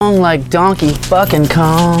like Donkey fucking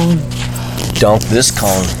Kong. Dunk this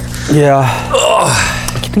Kong. Yeah.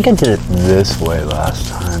 I think I did it this way last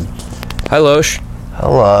time. Hi, Loesch.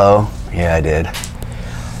 Hello. Yeah, I did.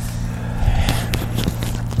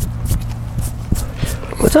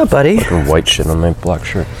 What's up, buddy? White shit on my black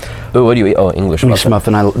shirt. Ooh, what do you eat? Oh, English English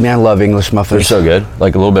muffin. I love English muffins. They're so good.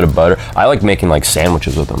 Like a little bit of butter. I like making like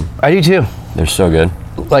sandwiches with them. I do too. They're so good.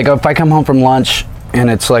 Like if I come home from lunch and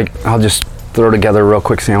it's like, I'll just throw together a real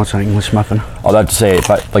quick sandwich on English muffin. I'll have to say, if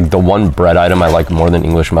I like the one bread item I like more than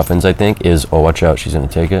English muffins, I think is, oh, watch out, she's gonna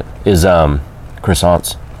take it, is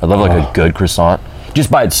croissants. I love like a good croissant.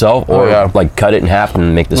 Just by itself, or like cut it in half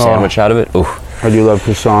and make the sandwich out of it. Ooh. I do love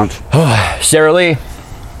croissants. Sarah Lee.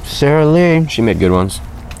 Sarah Lee. She made good ones.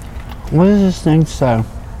 What does this thing say?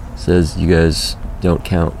 Says you guys don't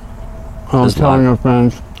count. I'm telling your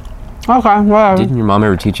friends. Okay, whatever. Didn't your mom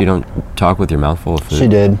ever teach you don't talk with your mouth full of food? She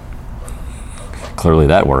did. Clearly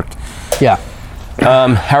that worked. Yeah.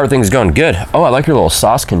 How are things going? Good. Oh, I like your little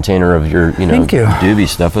sauce container of your, Thank you. doobie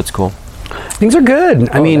stuff. That's cool. Things are good.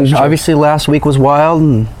 I mean, obviously last week was wild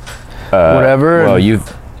and whatever. Well,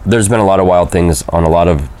 there's been a lot of wild things on a lot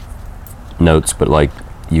of notes, but like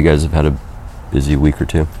you guys have had a busy week or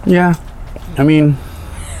two. Yeah. I mean,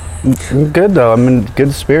 I'm good though. I'm in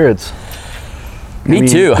good spirits. Me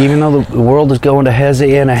too. Even though the world is going to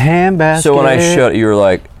hezzy in a handbasket. So when I showed you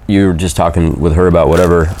were just talking with her about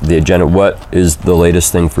whatever the agenda. What is the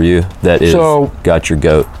latest thing for you that is got your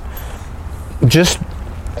goat? Just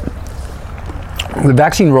the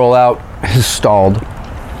vaccine rollout has stalled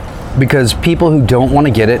because people who don't want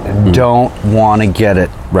to get it don't want to get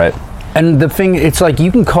it. Right. And the thing, it's like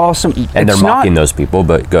you can call some... And they're mocking those people,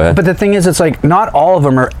 but go ahead. But the thing is, it's like not all of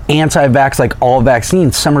them are anti-vax like all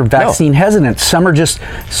vaccines. Some are vaccine hesitant. Some are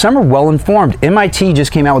well-informed. MIT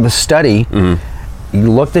just came out with a study. You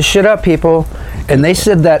look this shit up, people. And they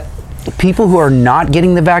said that people who are not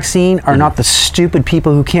getting the vaccine are not the stupid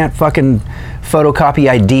people who can't fucking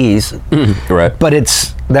photocopy IDs. Right. But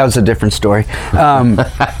that was a different story.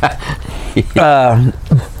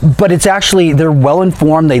 But it's actually, they're well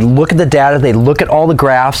informed. They look at the data. They look at all the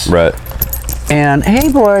graphs. Right. And hey,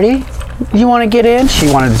 Bordy, you want to get in? She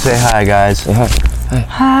wanted to say hi, guys. Hi.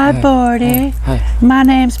 Hi, Bordy. Hi. My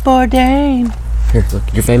name's Bourdain. Here, look.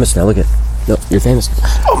 You're famous now. Look at. No, you're famous.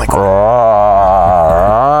 Oh my God.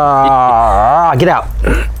 Get out.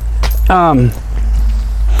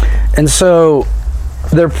 And so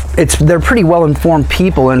they're pretty well informed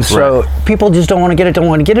people, and so people just don't want to get it.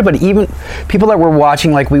 But even people that we're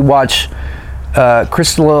watching, like we watch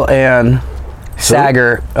Crystal and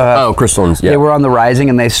Sager. Crystal and they were on the Rising,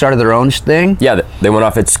 and they started their own thing. Yeah, they went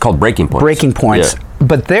off. It's called Breaking Points. Breaking Points. Yeah.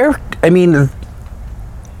 But they're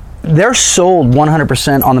sold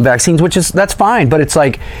 100% on the vaccines, that's fine. But it's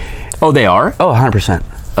like, oh, they are. Oh, 100%.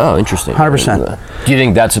 Oh, interesting. 100%. Do you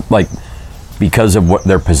think that's like because of what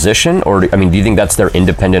their position, or do you think that's their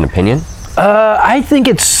independent opinion? I think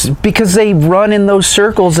it's because they run in those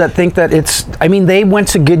circles that think that they went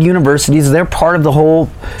to good universities. They're part of the whole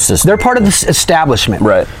system. They're part of the establishment.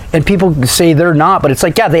 Right. And people say they're not, but it's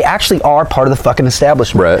like, yeah, they actually are part of the fucking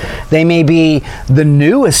establishment. Right. They may be the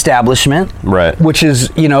new establishment. Right. Which is,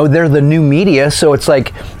 they're the new media. So it's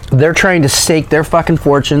like they're trying to stake their fucking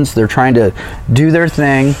fortunes. They're trying to do their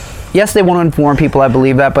thing. Yes, they want to inform people. I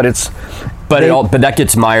believe that, but it's... But that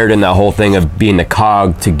gets mired in that whole thing of being the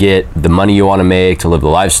cog to get the money you want to make, to live the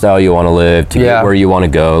lifestyle you want to live, to get where you want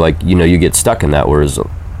to go. Like, you get stuck in that, whereas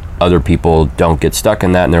other people don't get stuck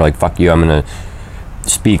in that, and they're like, fuck you, I'm going to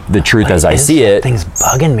speak the truth as I see it. Thing's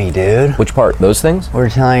bugging me, dude. Which part? Those things? We're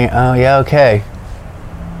telling you, oh, yeah, okay.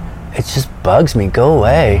 It just bugs me. Go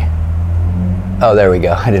away. Oh, there we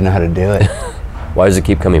go. I didn't know how to do it. Why does it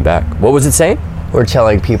keep coming back? What was it saying? We're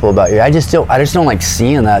telling people about you. I just don't like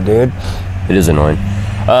seeing that, dude. It is annoying.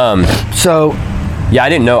 Yeah, I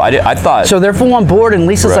didn't know. I thought. So they're full on board, and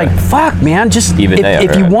Lisa's like, "Fuck, man, just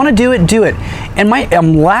if you want to do it, do it." And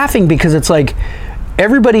I'm laughing because it's like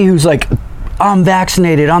everybody who's like, "I'm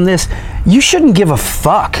vaccinated, I'm this." You shouldn't give a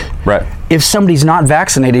fuck. Right. If somebody's not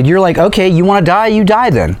vaccinated, you're like, okay, you want to die, you die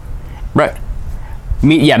then. Right.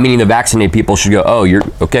 Meaning the vaccinated people should go, oh, you're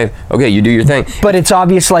okay, you do your thing. But it's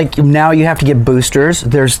obvious, like, now you have to get boosters.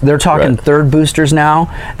 They're talking third boosters now.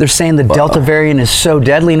 They're saying the Delta variant is so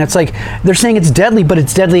deadly, and it's like, they're saying it's deadly, but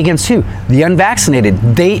it's deadly against who? The unvaccinated.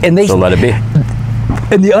 So let it be.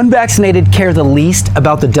 And the unvaccinated care the least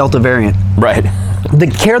about the Delta variant. Right. They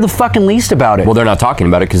care the fucking least about it. Well, they're not talking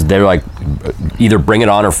about it because they're like, either bring it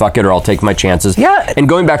on or fuck it, or I'll take my chances. Yeah. And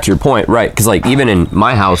going back to your point, right? Because like even in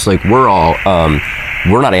my house, like we're all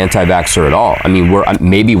we're not anti-vaxxer at all. I mean,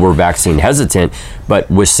 we're vaccine hesitant, but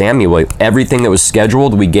with Samuel, everything that was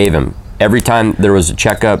scheduled, we gave him. Every time there was a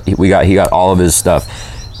checkup, he got all of his stuff.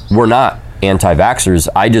 We're not anti-vaxxers.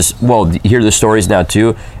 Hear the stories now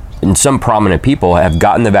too. And some prominent people have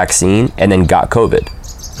gotten the vaccine and then got COVID.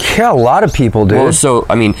 Yeah, a lot of people do. Well, so,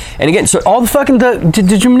 I mean, and again, so all the fucking,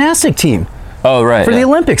 the gymnastic team. Oh, right. For the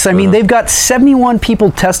Olympics. I mean, they've got 71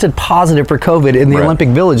 people tested positive for COVID in the Olympic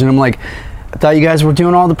Village. And I'm like, I thought you guys were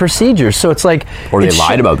doing all the procedures. So it's like... Or they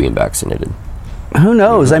lied about being vaccinated. Who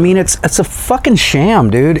knows? I mean, it's a fucking sham,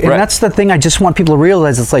 dude. And that's the thing I just want people to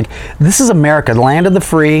realize. It's like, this is America, the land of the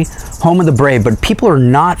free, home of the brave. But people are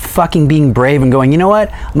not fucking being brave and going, you know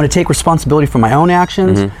what? I'm going to take responsibility for my own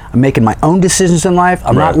actions. I'm making my own decisions in life.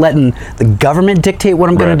 I'm not letting the government dictate what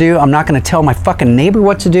I'm going to do. I'm not going to tell my fucking neighbor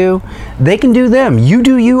what to do. They can do them. You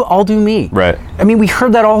do you, I'll do me. Right. I mean, we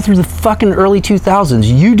heard that all through the fucking early 2000s.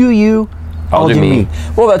 You do you, I'll do me.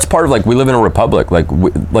 Well, that's part of, like, we live in a republic.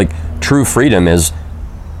 Like true freedom is,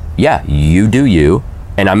 yeah, you do you,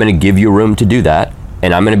 and I'm going to give you room to do that,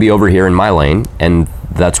 and I'm going to be over here in my lane, and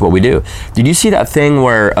that's what we do. Did you see that thing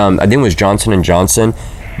where, I think it was Johnson & Johnson,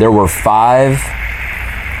 there were 5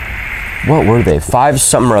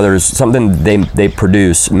 something or others, something they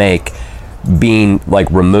make being,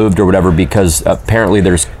 like, removed or whatever, because apparently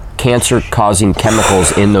there's cancer-causing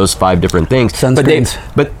chemicals in those 5 different things. Sunscreens.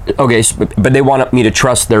 But they want me to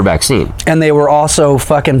trust their vaccine. And they were also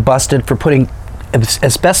fucking busted for putting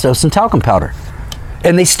asbestos in talcum powder.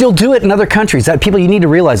 And they still do it in other countries. People, you need to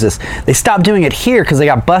realize this. They stopped doing it here because they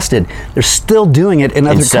got busted. They're still doing it in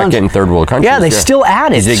other countries. Second and third world countries. Yeah, they still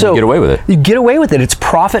add it. They can get away with it. You get away with it. It's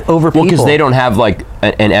profit over people. Well, because they don't have like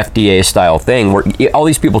an FDA style thing where all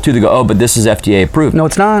these people too, they go, oh, but this is FDA approved. No,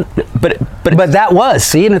 it's not. But that was,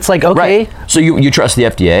 see, and it's like, okay. Right. So you trust the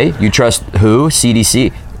FDA? You trust who?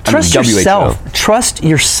 CDC? Trust yourself. Trust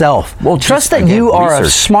yourself. Well, trust that you are a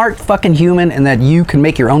smart fucking human and that you can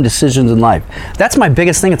make your own decisions in life. That's my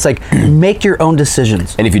biggest thing. It's like, make your own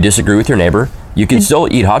decisions. And if you disagree with your neighbor, you can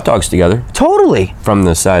still eat hot dogs together. Totally. From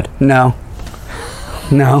the side. No.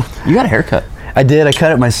 You got a haircut. I did. I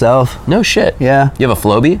cut it myself. No shit. Yeah. You have a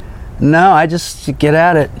Flowbee? No, I just get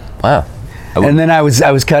at it. Wow. And then I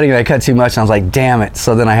was cutting it. I cut too much and I was like, damn it.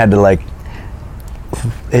 So then I had to like...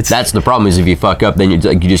 That's the problem, is if you fuck up, then you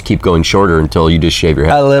just keep going shorter until you just shave your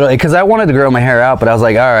head. A little, because I wanted to grow my hair out, but I was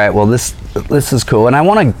like, all right, well, this is cool. And I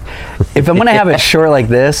want to, if I'm going to have it short like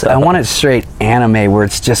this, I want it straight anime where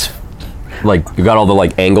it's just... Like, you got all the,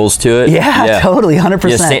 like, angles to it? Yeah. Totally,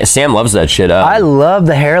 100%. Yeah, Sam loves that shit. I love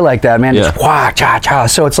the hair like that, man. Just wah, cha, cha.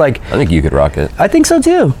 So it's like... I think you could rock it. I think so,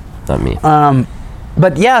 too. Not me.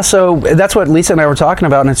 But yeah, so that's what Lisa and I were talking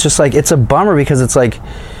about, and it's just like, it's a bummer because it's like...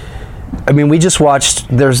 I mean, we just watched.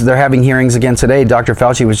 They're having hearings again today. Dr.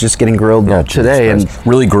 Fauci was just getting grilled today, and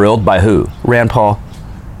really grilled by who? Rand Paul.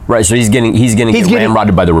 Right. So he's getting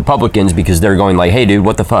ramrodded by the Republicans because they're going like, "Hey, dude,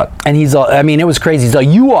 what the fuck?" And he's all. I mean, it was crazy. He's like,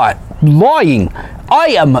 "You are lying.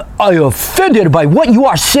 I am offended by what you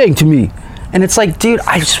are saying to me." And it's like, dude,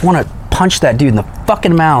 I just want to punch that dude in the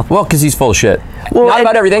fucking mouth. Well, because he's full of shit. Well, not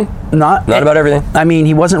about everything. Not about everything. I mean,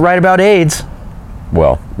 he wasn't right about AIDS.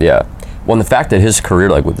 Well, yeah. Well, and the fact that his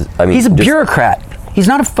career, like, he's a bureaucrat. He's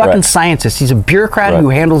not a fucking scientist. He's a bureaucrat who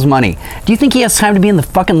handles money. Do you think he has time to be in the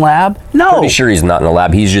fucking lab? No. Pretty sure he's not in the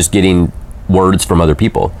lab. He's just getting words from other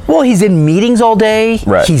people. Well, he's in meetings all day.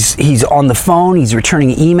 Right. He's on the phone. He's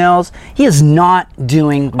returning emails. He is not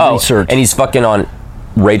doing research. And he's fucking on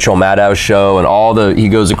Rachel Maddow's show and he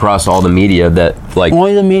goes across all the media that, like...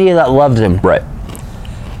 Only the media that loved him. Right.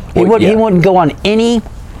 He wouldn't go on any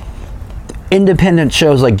independent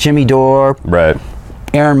shows like Jimmy Dore, right?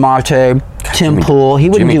 Aaron Mate, Tim Pool.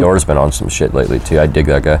 Jimmy Dore's been on some shit lately too. I dig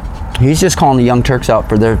that guy. He's just calling the Young Turks out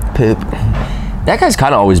for their poop. That guy's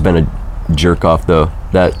kind of always been a jerk off though.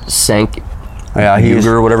 That Cenk Uygur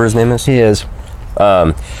or whatever his name is. He is.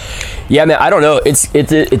 Yeah, man. I don't know. It's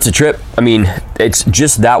a trip. I mean, it's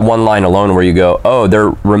just that one line alone where you go, oh, they're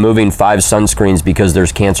removing 5 sunscreens because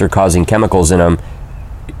there's cancer-causing chemicals in them.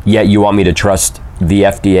 Yet you want me to trust the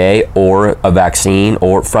FDA or a vaccine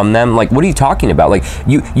or from them? Like, what are you talking about? Like,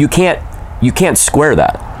 you can't square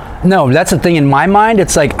that. No, that's the thing in my mind.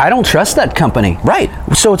 It's like, I don't trust that company. Right.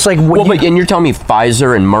 So it's like, and you're telling me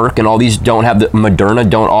Pfizer and Merck and all these Moderna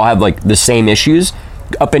don't all have like the same issues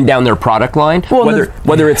up and down their product line? Well,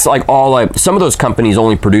 whether it's like all like, some of those companies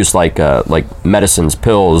only produce like medicines,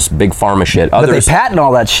 pills, big pharma shit. Others, but they patent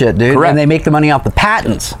all that shit, dude. Correct. And they make the money off the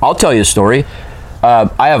patents. I'll tell you a story.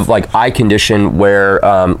 I have like eye condition where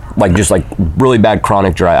like just like really bad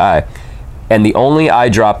chronic dry eye. And the only eye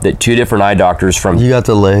drop that 2 different eye doctors from... You got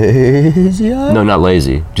the lazy eye? No, not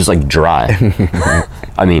lazy. Just like dry.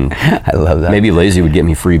 I mean... I love that. Maybe lazy would get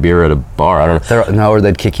me free beer at a bar. I don't know. No, or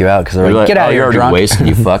they'd kick you out because they're like, get out of here, you're drunk. Already wasted,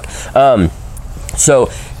 you fuck.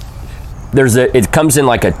 So it comes in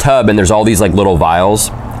like a tub and there's all these like little vials.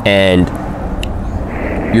 And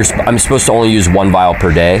I'm supposed to only use 1 vial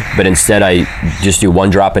per day. But instead I just do 1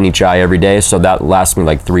 drop in each eye every day. So that lasts me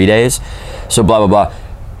like 3 days. So blah, blah, blah.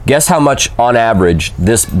 Guess how much, on average,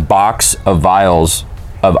 this box of vials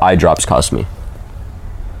of eye drops cost me?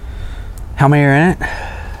 How many are in it?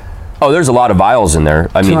 Oh, there's a lot of vials in there.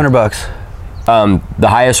 I mean, $200. The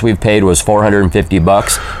highest we've paid was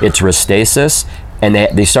 $450. It's Restasis, and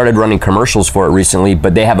they started running commercials for it recently,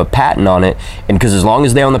 but they have a patent on it, and because as long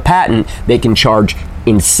as they own the patent, they can charge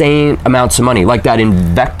insane amounts of money, like that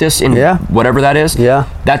Invectus, whatever that is. Yeah.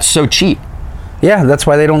 That's so cheap. Yeah, that's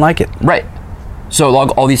why they don't like it. Right. So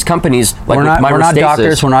all these companies, like we're not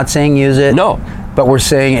doctors. We're not saying use it. No, but we're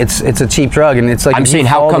saying it's a cheap drug, and it's like I'm saying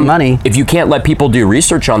how come money if you can't let people do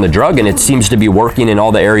research on the drug, and it seems to be working in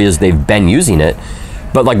all the areas they've been using it,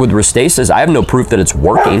 but like with Restasis, I have no proof that it's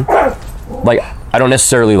working. Like I don't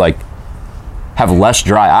necessarily like have less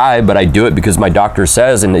dry eye, but I do it because my doctor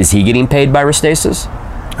says. And is he getting paid by Restasis?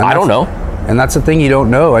 I don't know. And that's the thing, you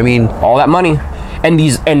don't know. I mean, all that money.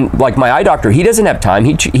 And like my eye doctor, he doesn't have time.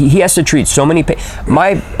 He has to treat so many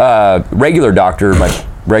my regular doctor, my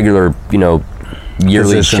regular,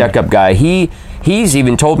 yearly physician. Checkup guy, he's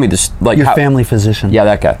even told me this, like your family physician. Yeah,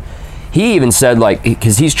 that guy. He even said, like,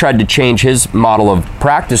 because he's tried to change his model of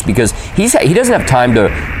practice because he doesn't have time to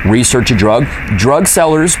research a drug. Drug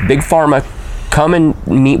sellers, big pharma, come and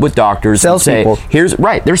meet with doctors and say,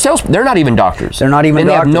 they're not even doctors. They're not even doctors. And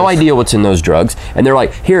they have no idea what's in those drugs. And they're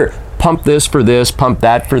like, here, pump this for this, pump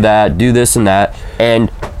that for that, do this and that.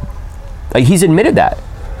 And like he's admitted that.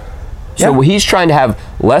 So he's trying to have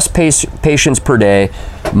less patients per day,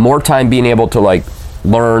 more time being able to like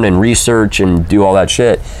learn and research and do all that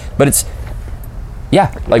shit. But it's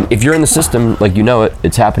like if you're in the system, like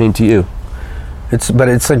it's happening to you. It's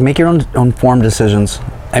like make your own informed decisions.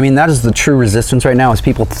 I mean, that is the true resistance right now, is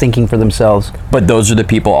people thinking for themselves. But those are the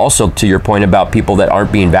people also, to your point about people that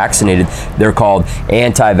aren't being vaccinated, they're called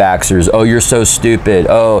anti-vaxxers. Oh, you're so stupid.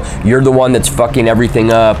 Oh, you're the one that's fucking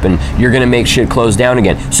everything up and you're going to make shit close down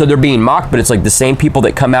again. So they're being mocked, but it's like the same people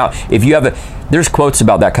that come out. If you have there's quotes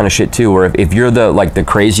about that kind of shit too, where if you're the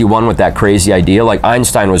crazy one with that crazy idea, like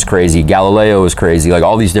Einstein was crazy, Galileo was crazy, like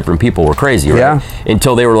all these different people were crazy, right? Yeah.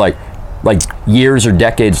 Until they were like years or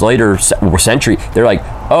decades later, or century, they're like,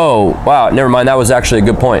 oh wow, never mind, that was actually a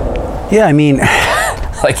good point. Yeah, I mean,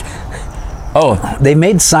 they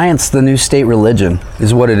made science the new state religion,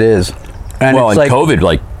 is what it is. And well, and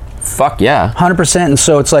COVID, fuck yeah, 100%. And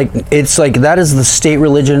so it's like that is the state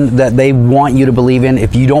religion that they want you to believe in.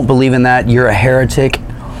 If you don't believe in that, you're a heretic.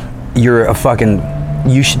 You're a fucking.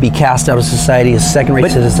 You should be cast out of society as second-rate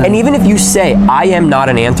citizen. And even if you say, I am not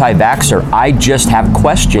an anti-vaxxer, I just have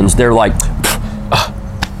questions, they're like,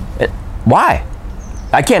 why?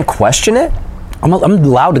 I can't question it? I'm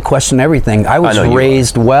allowed to question everything. I was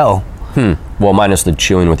raised well. Well, minus the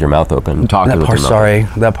chewing with your mouth open. Talking with your mouth. Sorry,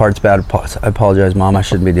 that part's bad. I apologize, Mom. I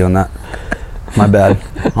shouldn't be doing that. My bad.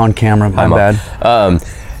 On camera, my bad.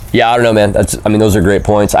 Yeah, I don't know, man. Those are great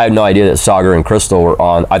points. I had no idea that Sagar and Crystal were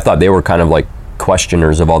on. I thought they were kind of like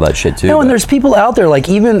questioners of all that shit too. No, and there's people out there, like,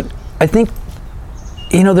 even I think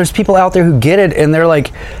there's people out there who get it and they're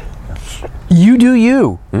like, you do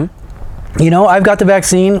you. I've got the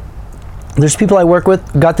vaccine. There's people I work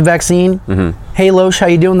with got the vaccine. Hey Loesch, how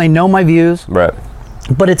you doing? They know my views, right?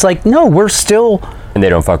 But it's like, no, we're still, and they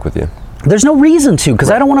don't fuck with you. There's no reason to, because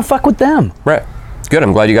I don't want to fuck with them. Right. Good,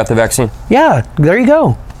 I'm glad you got the vaccine. Yeah, there you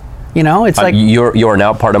go. It's like you're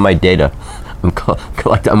now part of my data.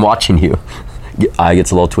 I'm watching you. Eye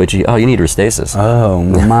gets a little twitchy. Oh, you need Restasis. Oh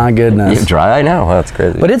my goodness. You dry eye now? That's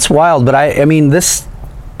crazy. But it's wild. But I mean, this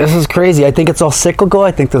is crazy. I think it's all cyclical.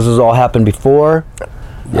 I think this has all happened before.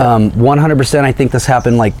 100%. I think this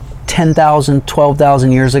happened like 10,000,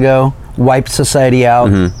 12,000 years ago. Wiped society out.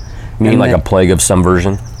 You mean like a plague of some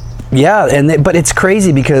version? Yeah, but it's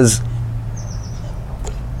crazy because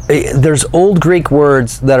there's old Greek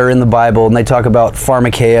words that are in the Bible, and they talk about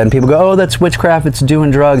pharmakeia, and people go, oh, that's witchcraft, it's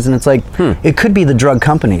doing drugs, and it's like, it could be the drug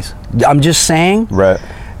companies. I'm just saying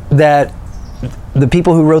that the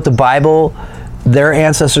people who wrote the Bible, their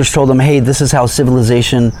ancestors told them, hey, this is how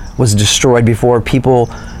civilization was destroyed before. People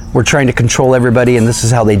were trying to control everybody, and this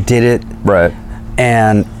is how they did it. Right.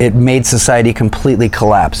 And it made society completely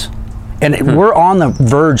collapse. And we're on the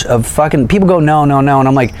verge of fucking, people go, no. And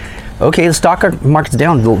I'm like, okay, the stock market's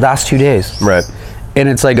down the last 2 days. Right. And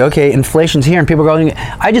it's like, okay, inflation's here. And people are going,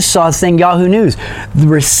 I just saw a thing, Yahoo News. The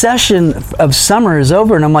recession of summer is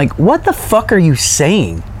over. And I'm like, what the fuck are you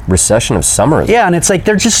saying? Recession of summer? Yeah, and it's like,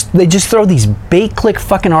 they just throw these bait-click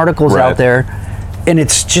fucking articles out there. And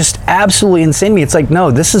it's just absolutely insane to me. It's like,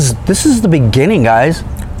 no, this is the beginning, guys.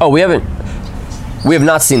 Oh, we have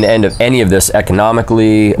not seen the end of any of this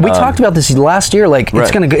economically. We talked about this last year. Like,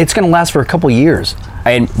 it's gonna last for a couple years.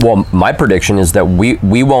 And well, my prediction is that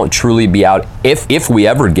we won't truly be out if we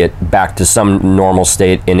ever get back to some normal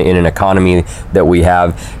state in an economy that we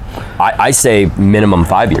have. I say minimum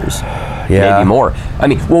 5 years, maybe more. I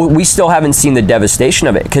mean, well, we still haven't seen the devastation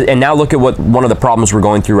of it. And now look at what one of the problems we're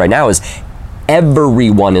going through right now is.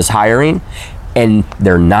 Everyone is hiring, and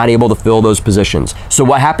they're not able to fill those positions. So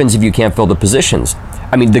what happens if you can't fill the positions?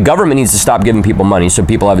 I mean, the government needs to stop giving people money so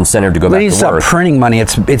people have incentive to go back to work. They need to stop printing money.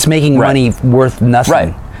 It's making money worth nothing.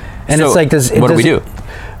 Right. And so it's like this. What do we do?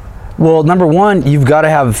 Well, number one, we've got to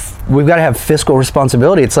have fiscal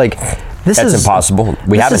responsibility. It's like that's impossible.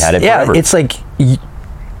 We haven't had it forever. Yeah, it's like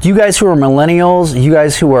you guys who are millennials, you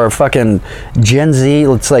guys who are fucking Gen Z.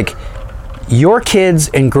 It's like. Your kids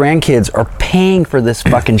and grandkids are paying for this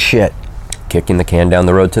fucking shit. Kicking the can down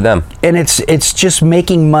the road to them. And it's just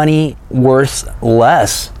making money worth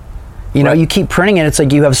less. You know, you keep printing it, it's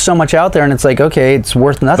like you have so much out there and it's like, okay, it's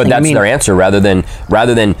worth nothing. But that's their answer rather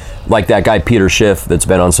than like that guy Peter Schiff that's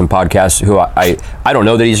been on some podcasts who I don't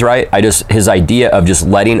know that he's right. His idea of just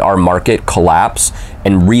letting our market collapse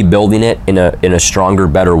and rebuilding it in a stronger,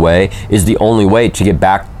 better way is the only way to get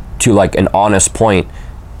back to like an honest point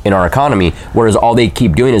in our economy, whereas all they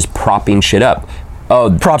keep doing is propping shit up.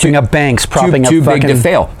 Oh, propping up banks, propping up too big to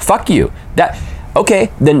fail. Fuck you.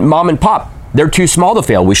 Okay, then mom and pop, they're too small to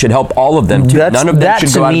fail. We should help all of them too. None of them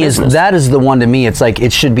should go out of business. That is the one to me. It's like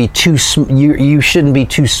it should be you shouldn't be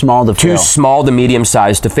too small to fail. Too small to medium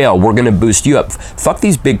sized to fail. We're going to boost you up. Fuck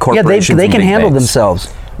these big corporations. Yeah, they can handle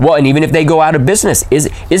themselves. Well, and even if they go out of business,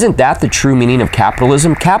 isn't that the true meaning of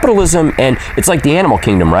capitalism? Capitalism, and it's like the animal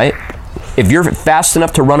kingdom, right? If you're fast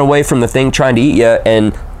enough to run away from the thing trying to eat you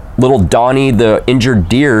and little Donnie, the injured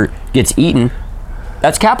deer, gets eaten,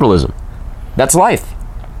 that's capitalism. That's life.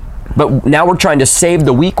 But now we're trying to save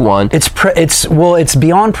the weak one. It's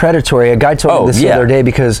beyond predatory. A guy told me this the other day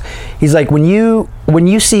because he's like, when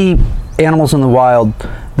you see animals in the wild,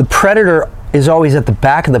 the predator is always at the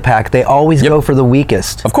back of the pack. They always go for the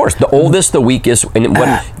weakest. Of course, the oldest, the weakest, and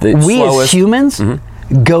the we slowest. As humans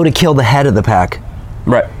go to kill the head of the pack.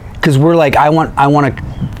 Right. Because we're like, I want to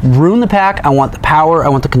ruin the pack. I want the power. I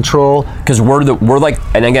want the control. Because we're like,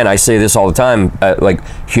 and again, I say this all the time. Like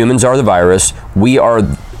humans are the virus.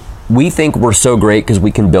 We think we're so great because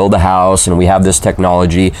we can build a house and we have this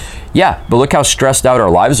technology. Yeah, but look how stressed out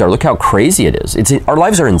our lives are. Look how crazy it is. Our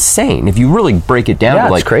lives are insane. If you really break it down,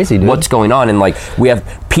 to like it's crazy, dude. What's going on, and like we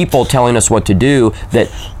have people telling us what to do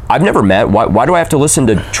that I've never met. Why do I have to listen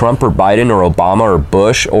to Trump or Biden or Obama or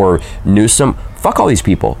Bush or Newsom? Fuck all these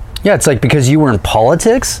people. Yeah, it's like because you were in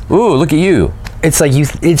politics. Ooh, look at you. It's like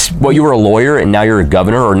you were a lawyer and now you're a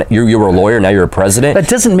governor, or you were a lawyer and now you're a president. That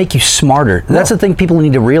doesn't make you smarter. No. That's the thing people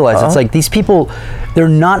need to realize. It's like these people, they're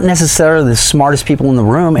not necessarily the smartest people in the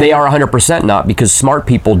room. They are 100% not, because smart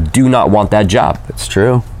people do not want that job. That's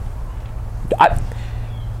true.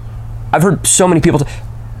 I've heard so many people.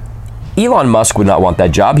 Elon Musk would not want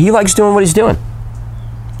that job. He likes doing what he's doing.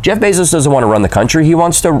 Jeff Bezos doesn't want to run the country. He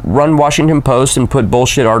wants to run Washington Post and put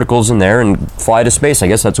bullshit articles in there and fly to space. I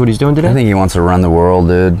guess that's what he's doing today. I think he wants to run the world,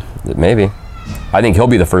 dude. Maybe. I think he'll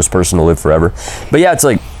be the first person to live forever. But yeah, it's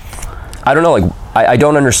like, I don't know, like, I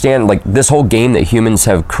don't understand, like, this whole game that humans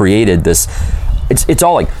have created, it's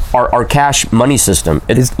all like our cash money system.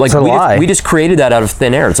 It's like we just created that out of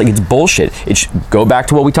thin air. It's like, it's bullshit. Go back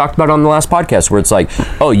to what we talked about on the last podcast, where it's like,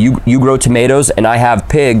 oh, you grow tomatoes and I have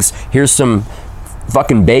pigs. Here's some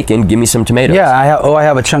fucking bacon, give me some tomatoes. Yeah, I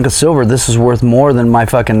have a chunk of silver. This is worth more than my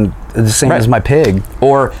fucking, the same as my pig.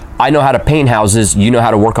 Or I know how to paint houses, you know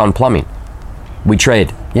how to work on plumbing. We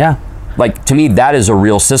trade. Yeah. Like, to me, that is a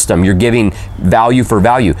real system. You're giving value for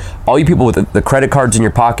value. All you people with the credit cards in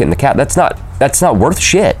your pocket and the cat, that's not worth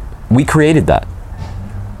shit. We created that.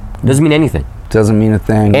 Doesn't mean anything. Doesn't mean a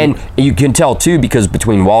thing. And you can tell too, because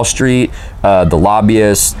between Wall Street, the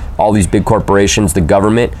lobbyists, all these big corporations, the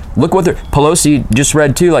government, look what Pelosi just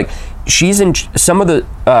read too, like, she's in some of the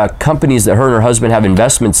companies that her and her husband have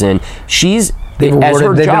investments in. They've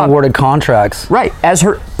been awarded contracts. Right. As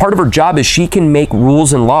part of her job is she can make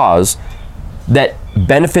rules and laws that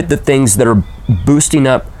benefit the things that are boosting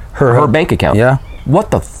up her bank account. Yeah.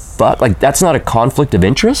 What the fuck fuck? Like, that's not a conflict of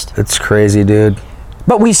interest? It's crazy, dude.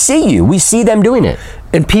 But we see you. We see them doing it.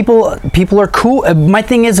 And people are cool. My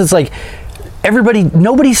thing is, it's like,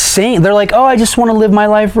 nobody's saying, they're like, oh, I just want to live my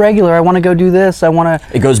life regular. I want to go do this.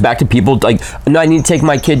 It goes back to people like, no, I need to take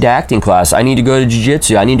my kid to acting class. I need to go to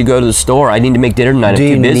jiu-jitsu. I need to go to the store. I need to make dinner tonight. Do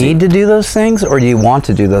you need to do those things, or do you want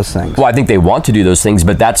to do those things? Well, I think they want to do those things,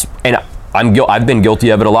 but I've been guilty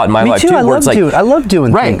of it a lot in my life too. I love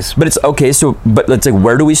doing things. But it's okay. So, but let's say,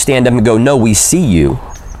 where do we stand up and go, no, we see you?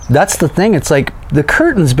 That's the thing. It's like the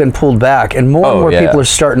curtain's been pulled back, and more and more people are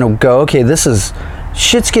starting to go, okay,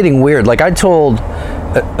 shit's getting weird. Like, I told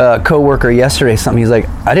a coworker yesterday something. He's like,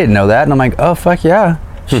 I didn't know that. And I'm like, oh, fuck yeah.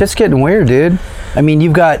 Shit's getting weird, dude. I mean,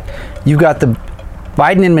 you've got the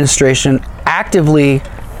Biden administration actively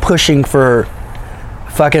pushing for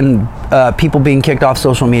fucking people being kicked off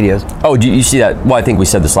social medias. Oh, do you see that? Well, I think we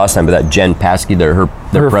said this last time, but that Jen Psaki, her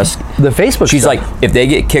press, the Facebook. She's like, if they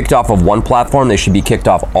get kicked off of one platform, they should be kicked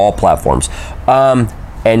off all platforms.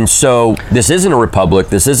 And so this isn't a republic.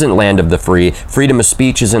 This isn't land of the free. Freedom of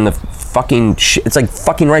speech is in the fucking shit. It's like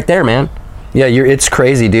fucking right there, man. Yeah, it's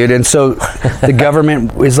crazy, dude. And so the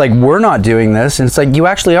government is like, we're not doing this. And it's like, you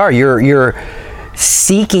actually are. You're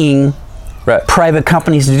seeking private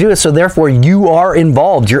companies to do it. So therefore, you are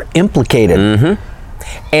involved. You're implicated.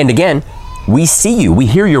 Mm-hmm. And again, we see you. We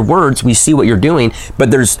hear your words. We see what you're doing.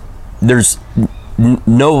 But there's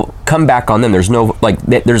no comeback on them. There's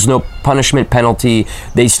no punishment, penalty.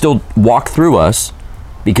 They still walk through us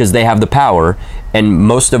because they have the power. And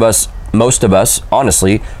most of us,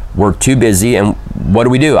 honestly, we're too busy. And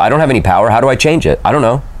what do? I don't have any power. How do I change it? I don't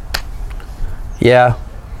know. Yeah.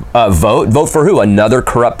 Vote for who? Another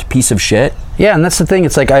corrupt piece of shit? Yeah, and that's the thing.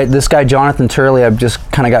 It's like this guy Jonathan Turley, I've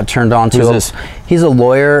just kind of got turned on to. Who's this? He's a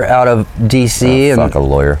lawyer out of D.C. Fuck a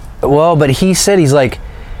lawyer. Well, but he said he's like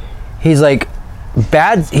to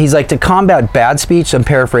combat bad speech, I'm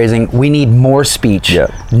paraphrasing, we need more speech,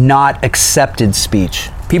 not accepted speech.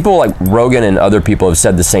 People like Rogan and other people have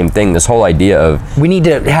said the same thing, this whole idea of... We need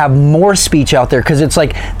to have more speech out there, because it's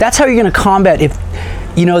like, that's how you're going to combat if...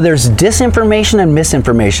 there's disinformation and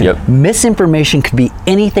misinformation. Yep. Misinformation could be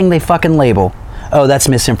anything they fucking label. Oh, that's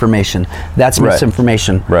misinformation. That's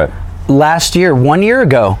misinformation. Right. Last year, 1 year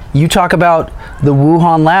ago, you talk about the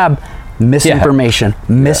Wuhan lab, misinformation.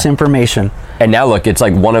 And now look, it's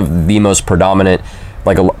like one of the most predominant,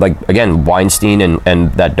 like again, Weinstein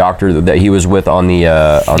and that doctor that he was with on the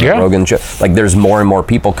Rogan show. Like, there's more and more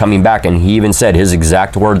people coming back, and he even said his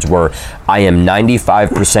exact words were, "I am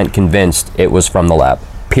 95% convinced it was from the lab."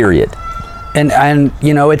 Period. And and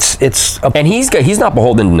he's not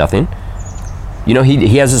beholden to nothing.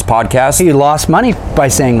 He has his podcast. He lost money by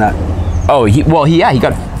saying that. Oh, he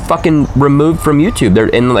got fucking removed from YouTube.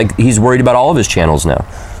 And he's worried about all of his channels now.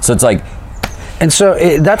 So it's like. And so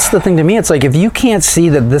that's the thing to me. It's like, if you can't see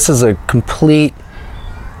that this is a complete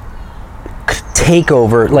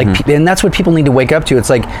takeover, and that's what people need to wake up to. It's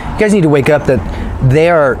like, you guys need to wake up that they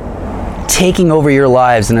are taking over your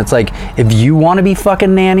lives. And it's like, if you want to be fucking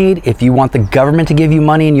nannied, if you want the government to give you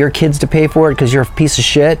money and your kids to pay for it because you're a piece of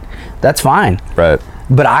shit, that's fine. Right.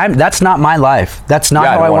 But that's not my life. That's not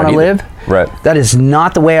how I want to live. Right. That is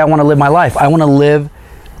not the way I want to live my life. I want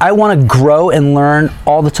to grow and learn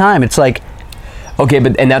all the time. It's like, okay,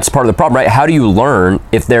 and that's part of the problem, right? How do you learn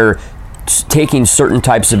if they're taking certain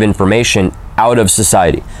types of information out of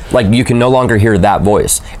society? Like, you can no longer hear that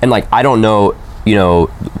voice. And I don't know,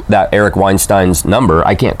 that Eric Weinstein's number.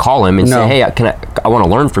 I can't call him and say, hey, I want to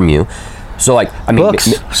learn from you. So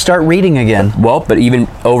books, start reading again. Well, but even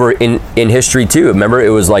over in history too. Remember, it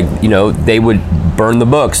was they would burn the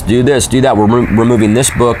books, do this, do that. We're removing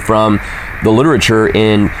this book from the literature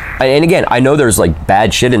and again, I know there's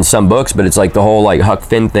bad shit in some books, but it's the whole Huck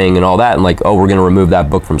Finn thing and all that, and oh, we're gonna remove that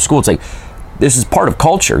book from school. It's this is part of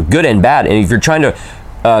culture, good and bad. And if you're trying to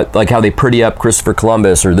how they pretty up Christopher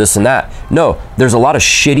Columbus or this and that, no, there's a lot of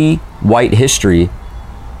shitty white history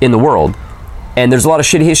in the world, and there's a lot of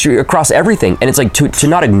shitty history across everything, and it's to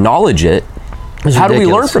not acknowledge it. How do we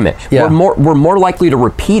learn from it? Yeah. We're more likely to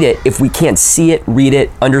repeat it if we can't see it, read it,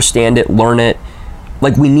 understand it, learn it.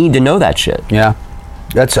 We need to know that shit. Yeah,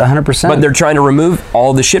 that's 100%. But they're trying to remove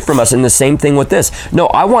all the shit from us, and the same thing with this. No,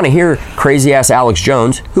 I want to hear crazy-ass Alex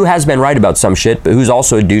Jones, who has been right about some shit, but who's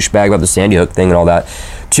also a douchebag about the Sandy Hook thing and all that,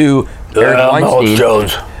 to Eric Weinstein. Alex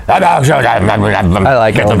Jones. I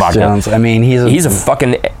like Alex Jones. I mean, he's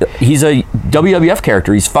a WWF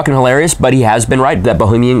character. He's fucking hilarious, but he has been right, that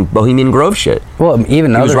Bohemian Grove shit. Well,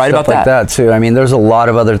 even other stuff about that too. I mean, there's a lot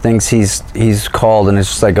of other things he's called, and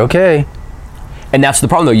it's just okay. And that's the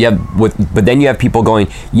problem, though. But then you have people going,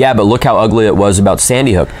 yeah, but look how ugly it was about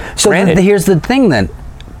Sandy Hook. So here's the thing, then.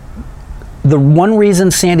 the one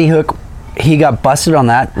reason Sandy Hook, he got busted on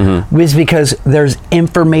that was because there's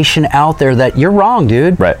information out there that you're wrong,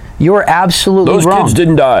 dude. Right. You are absolutely wrong. Those kids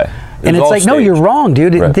didn't die. And it's like, staged. No, you're wrong,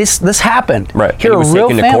 dude. Right. This happened. Right. Here are real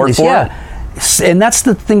families. And that's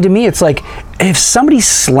the thing to me. It's like, if somebody's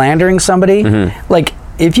slandering somebody, like,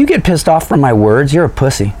 if you get pissed off from my words, you're a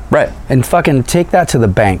pussy. Right. And fucking take that to the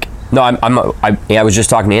bank. No, I was just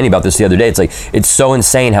talking to Andy about this the other day. It's like, it's so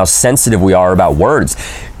insane how sensitive we are about words.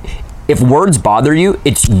 If words bother you,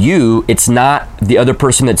 it's not the other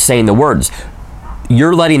person that's saying the words.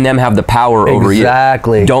 You're letting them have the power over you.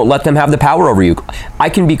 Exactly. Don't let them have the power over you. I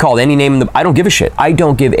can be called any name I don't give a shit. I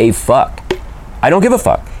don't give a fuck. I don't give a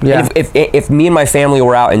fuck. Yeah. And if me and my family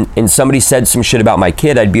were out and somebody said some shit about my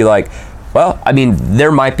kid, I'd be like, well, I mean,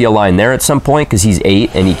 there might be a line there at some point because he's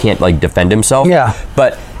 8 and he can't like defend himself. Yeah.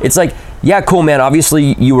 But it's like, yeah, cool, man.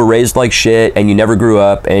 Obviously, you were raised like shit and you never grew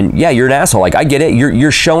up. And yeah, you're an asshole. Like, I get it.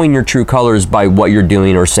 You're showing your true colors by what you're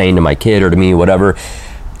doing or saying to my kid or to me, whatever.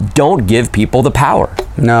 Don't give people the power.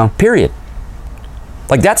 No. Period.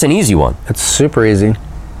 Like, that's an easy one. It's super easy.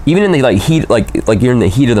 Even in the like heat, like you're in the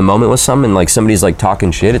heat of the moment with someone and like somebody's like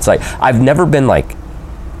talking shit. It's like, I've never been like,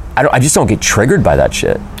 I just don't get triggered by that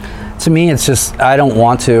shit. To me, it's just, I don't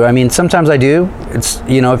want to. I mean, sometimes I do. It's,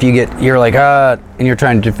 you know, if you're like, and you're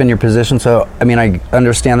trying to defend your position. So, I mean, I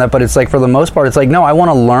understand that, but it's like, for the most part, it's like, no, I want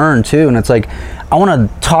to learn too. And it's like, I want to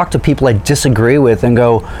talk to people I disagree with and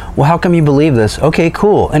go, well, how come you believe this? Okay,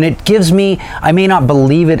 cool. And it gives me, I may not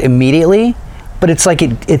believe it immediately, but it's like,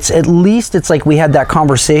 it's at least, it's like we had that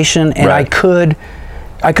conversation and right.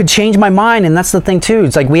 I could change my mind. And that's the thing too.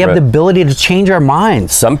 It's like, we have right. the ability to change our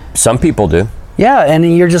minds. Some people do. Yeah,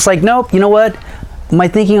 and you're just like, nope, you know what? My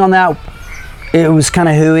thinking on that, it was kind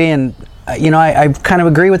of hooey, and, you know, I kind of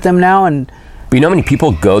agree with them now. But you know how many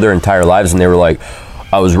people go their entire lives and they were like,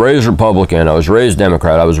 I was raised Republican, I was raised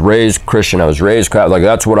Democrat, I was raised Christian, I was raised like,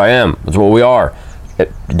 that's what I am, that's what we are.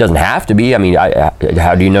 It doesn't have to be. I mean,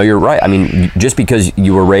 how do you know you're right? I mean, just because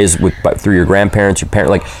you were raised through your grandparents, your parents,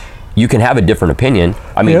 like, you can have a different opinion.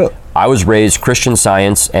 I mean, yeah. I was raised Christian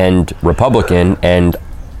Science and Republican, and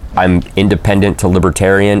I'm independent to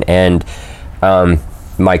libertarian, and and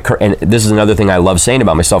this is another thing I love saying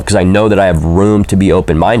about myself because I know that I have room to be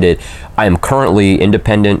open-minded. I am currently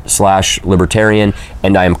independent/libertarian,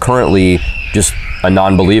 and I am currently just a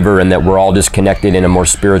non-believer, and that we're all just connected in a more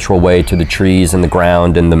spiritual way to the trees and the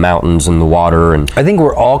ground and the mountains and the water. And I think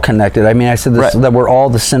we're all connected. I mean, I said this, right. that we're all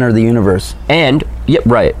the center of the universe. And yeah,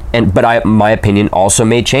 right. But my opinion also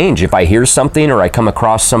may change if I hear something or I come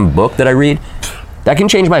across some book that I read. That can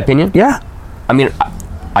change my opinion. Yeah. I mean,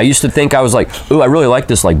 I used to think, I was like, ooh, I really like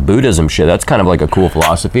this like Buddhism shit. That's kind of like a cool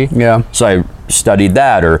philosophy. Yeah. So I studied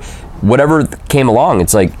that or whatever came along.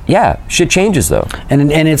 It's like, yeah, shit changes though.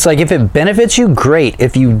 And it's like, if it benefits you, great.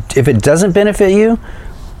 If it doesn't benefit you,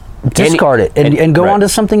 discard it and go right. on to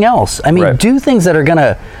something else. I mean, right. do things that are going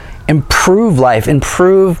to improve life,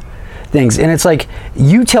 improve things. And it's like,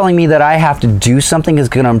 you telling me that I have to do something is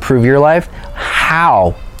going to improve your life.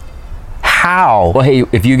 How? Well, hey,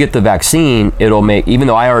 if you get the vaccine, it'll make, even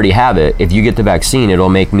though I already have it, if you get the vaccine, it'll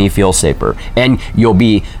make me feel safer. And you'll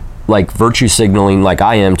be like virtue signaling like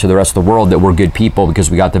I am to the rest of the world that we're good people because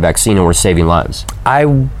we got the vaccine and we're saving lives.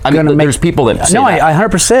 There's people that say that. I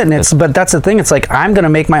 100%. But that's the thing. It's like, I'm going to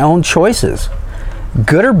make my own choices,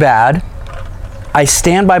 good or bad. I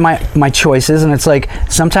stand by my choices, and it's like,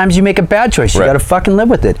 sometimes you make a bad choice. You right. got to fucking live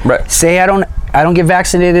with it. Right. Say I don't get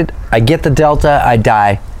vaccinated. I get the Delta. I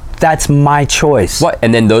die. That's my choice. What?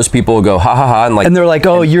 And then those people will go, ha ha ha, and they're like,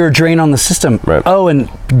 oh, you're a drain on the system. Right. Oh, and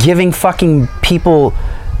giving fucking people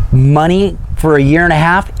money for a year and a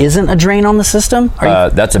half isn't a drain on the system?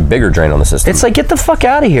 That's a bigger drain on the system. It's like, get the fuck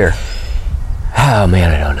out of here. Oh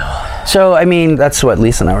man, I don't know. So, I mean, that's what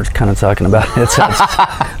Lisa and I were kind of talking about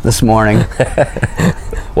this morning.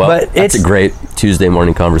 Well, but that's a great Tuesday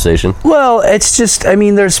morning conversation. Well, it's just, I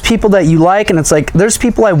mean, there's people that you like, and it's like, there's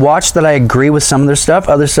people I watch that I agree with some of their stuff.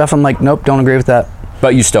 Other stuff, I'm like, nope, don't agree with that.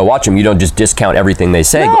 But you still watch them. You don't just discount everything they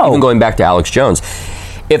say. No. Even going back to Alex Jones.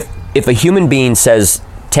 If a human being says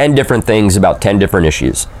 10 different things about 10 different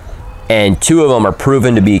issues, and 2 of them are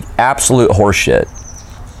proven to be absolute horseshit,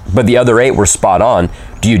 but the other 8 were spot on,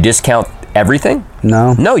 do you discount everything?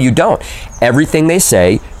 No. No, you don't. Everything they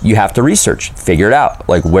say, you have to research, figure it out.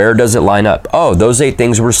 Like, where does it line up? Oh, those 8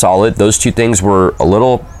 things were solid. Those 2 things were a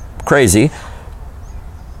little crazy.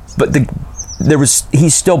 But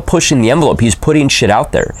he's still pushing the envelope. He's putting shit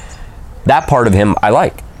out there. That part of him I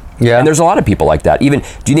like. Yeah. And there's a lot of people like that. Even,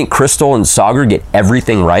 do you think Crystal and Sagar get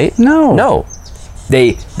everything right? No. No.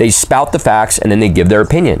 They spout the facts and then they give their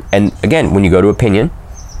opinion. And again, when you go to opinion,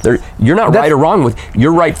 You're not right or wrong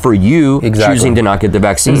you're right for you choosing to not get the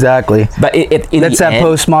vaccine. Exactly. But that's that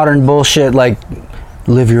postmodern bullshit, like,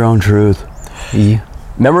 live your own truth. Yeah.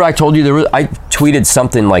 Remember I told you I tweeted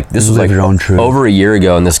something like, this was like over a year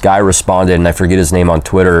ago, and this guy responded, and I forget his name on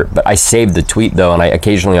Twitter, but I saved the tweet though, and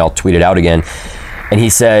I'll tweet it out again. And he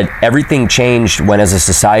said, everything changed when as a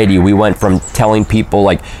society we went from telling people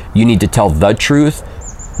like, you need to tell the truth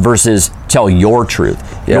versus tell your truth.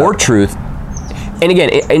 Yeah. Your truth. And again,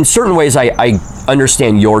 in certain ways I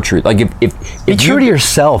understand your truth. Like if be true to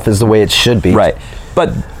yourself is the way it should be. Right.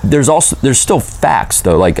 But there's still facts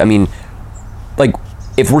though. Like, I mean, like,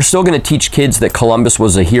 if we're still going to teach kids that Columbus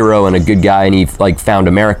was a hero and a good guy and he like found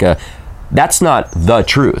America, that's not the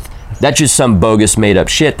truth. That's just some bogus made up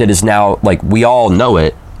shit that is now like, we all know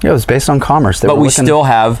it. Yeah, it was based on commerce. But we still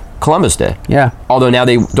have Columbus Day. Yeah. Although now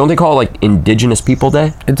don't they call it like Indigenous People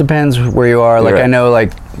Day? It depends where you are. Like, I know,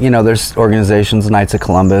 like, you know, there's organizations, Knights of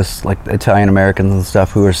Columbus, like Italian Americans and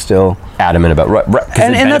stuff, who are still adamant about because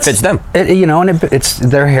it benefits them. You know, and it's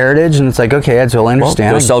their heritage, and it's like, okay, I totally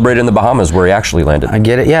understand. Well, go celebrate in the Bahamas where he actually landed. I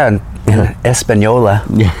get it. Yeah. Hispaniola.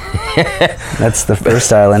 That's the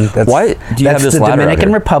first island. Why do you have this ladder out here? That's the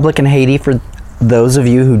Dominican Republic and Haiti. For those of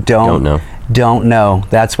you who don't know,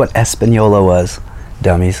 that's what Hispaniola was,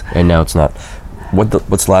 dummies. And now it's not.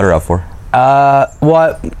 What's the ladder out for?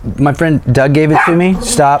 Well, my friend Doug gave it to me.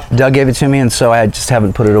 Doug gave it to me, and so I just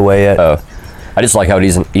haven't put it away yet. Oh. I just like how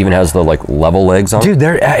it even has the like level legs on. Dude,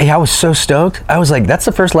 I was so stoked. I was like, that's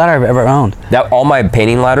the first ladder I've ever owned. That all my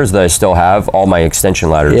painting ladders that I still have, all my extension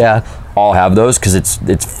ladders, all have those because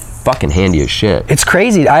it's fucking handy as shit. It's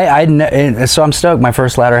crazy. So I'm stoked. My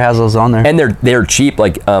first ladder has those on there, and they're cheap.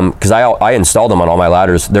 Like because I installed them on all my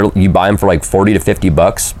ladders. You buy them for like $40 to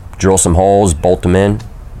 $50. Drill some holes, bolt them in,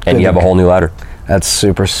 and you have a whole new ladder. That's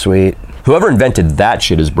super sweet. Whoever invented that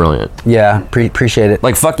shit is brilliant. Yeah, appreciate it.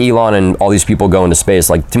 Like, fuck Elon and all these people going to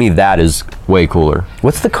space. Like, to me, that is way cooler.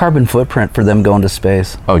 What's the carbon footprint for them going to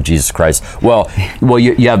space? Oh, Jesus Christ. Well,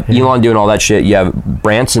 you have Elon doing all that shit. You have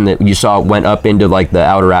Branson that you saw went up into, like, the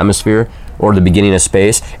outer atmosphere or the beginning of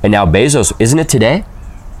space. And now Bezos, isn't it today?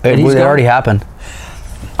 It already happened.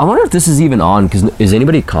 I wonder if this is even on, because is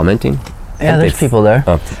anybody commenting? Yeah, there's people there.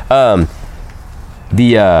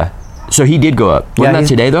 So he did go up. Wasn't that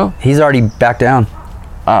today, though? He's already back down.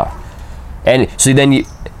 Oh. And so then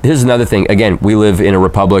here's another thing. Again, we live in a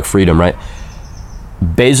republic, freedom, right?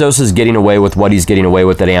 Bezos is getting away with what he's getting away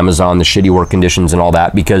with at Amazon, the shitty work conditions and all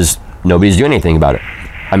that, because nobody's doing anything about it.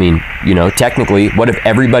 I mean, you know, technically, what if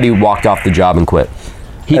everybody walked off the job and quit?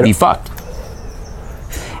 He'd be fucked.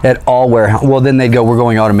 At all warehouse. Well, then they'd go, we're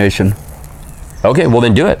going automation. Okay, well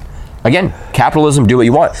then do it. Again, capitalism, do what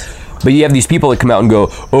you want. But you have these people that come out and go,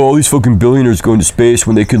 oh, all these fucking billionaires going to space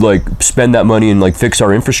when they could like spend that money and like fix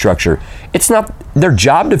our infrastructure. It's not their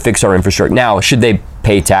job to fix our infrastructure. Now, should they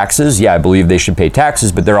pay taxes? Yeah, I believe they should pay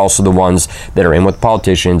taxes, but they're also the ones that are in with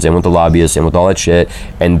politicians and with the lobbyists and with all that shit,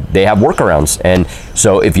 and they have workarounds. And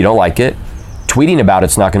so if you don't like it, tweeting about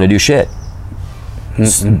it's not going to do shit.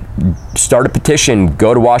 Start a petition,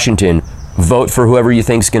 go to Washington, vote for whoever you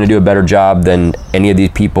think is going to do a better job than any of these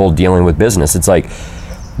people dealing with business. It's like,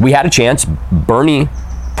 we had a chance. Bernie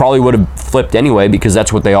probably would have flipped anyway because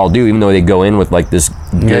that's what they all do, even though they go in with like this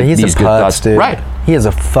he's a putz, dude. Right. He is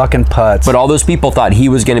a fucking putz. But all those people thought he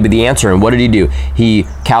was going to be the answer, and what did he do? He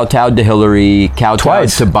kowtowed to Hillary, kowtowed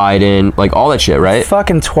to Biden, like all that shit, right?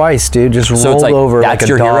 Fucking twice, dude. Just rolled over like a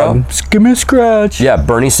your dog. Hero? Give me a scratch. Yeah,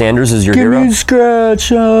 Bernie Sanders is your hero. Give me a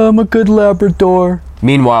scratch. I'm a good Labrador.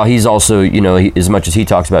 Meanwhile, he's also, you know, as much as he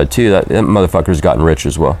talks about it too, that motherfucker's gotten rich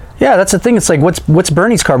as well. Yeah, that's the thing. It's like, what's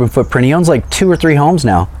Bernie's carbon footprint? He owns like 2 or 3 homes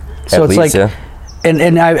now. So it's like, and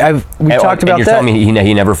we talked about that. You're telling me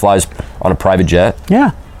he never flies on a private jet?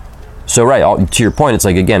 Yeah. So to your point, it's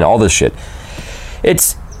like, again, all this shit.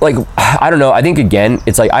 It's like, I don't know. I think, again,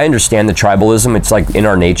 it's like, I understand the tribalism. It's like in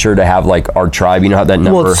our nature to have like our tribe. You know how that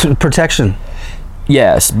number. Well, it's protection.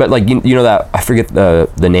 Yes, but like you know that, I forget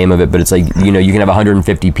the name of it, but it's like, you know, you can have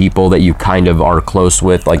 150 people that you kind of are close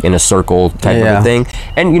with, like in a circle type of a thing,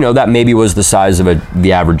 and you know that maybe was the size of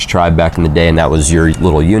the average tribe back in the day, and that was your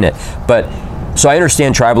little unit. But so I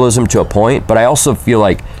understand tribalism to a point, but I also feel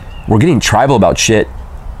like we're getting tribal about shit,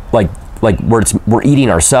 like we're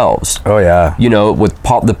eating ourselves. Oh yeah. You know, with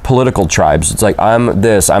the political tribes, it's like, I'm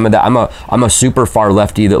this, I'm a that, I'm a super far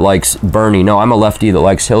lefty that likes Bernie. No, I'm a lefty that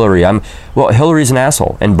likes Hillary. Well, Hillary's an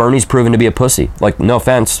asshole, and Bernie's proven to be a pussy. Like, no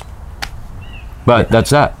offense, but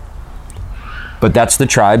that's that. But that's the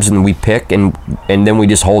tribes, and we pick, and then we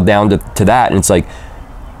just hold down to that, and it's like,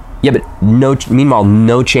 yeah, but meanwhile,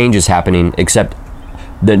 no change is happening except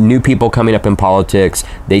the new people coming up in politics,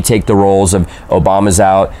 they take the roles of Obama's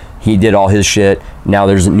out, he did all his shit. Now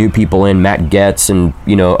there's new people in, Matt Gaetz and,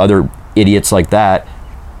 you know, other idiots like that.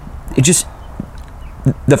 It just,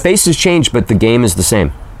 the faces change, but the game is the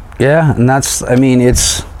same. Yeah, and that's, I mean,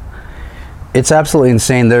 it's absolutely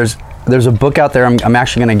insane. There's a book out there I'm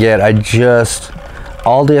actually going to get.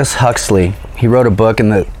 Aldous Huxley, he wrote a book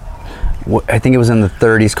I think it was in the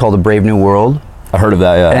 30s called A Brave New World. I heard of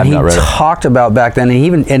that, yeah. And he talked about back then,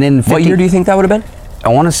 and in 50, what year do you think that would have been? I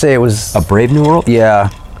want to say it was... A Brave New World? Yeah.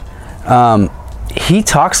 He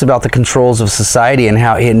talks about the controls of society and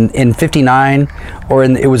how in 59 or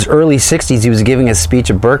it was early 60s, he was giving a speech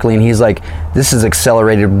at Berkeley, and he's like, this is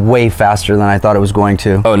accelerated way faster than I thought it was going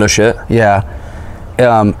to. Oh, no shit? Yeah.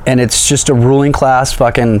 And it's just a ruling class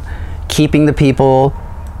fucking keeping the people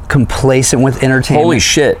complacent with entertainment. Holy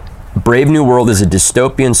shit. Brave New World is a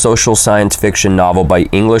dystopian social science fiction novel by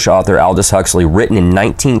English author Aldous Huxley, written in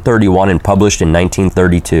 1931 and published in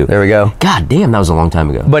 1932. There we go. God damn, that was a long time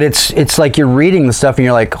ago. But it's like you're reading the stuff and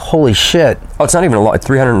you're like, holy shit. Oh, it's not even a lot.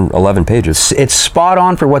 311 pages. It's spot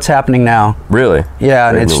on for what's happening now. Really? Yeah,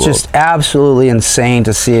 and it's just absolutely insane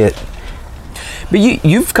to see it. But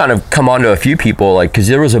you've kind of come on to a few people, like, because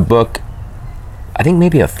there was a book, I think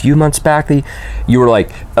maybe a few months back, you were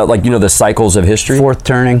like you know, the cycles of history, fourth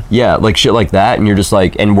turning, yeah, like shit like that, and you're just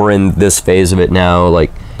like, and we're in this phase of it now,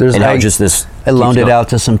 like, I loaned it out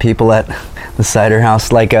to some people at the cider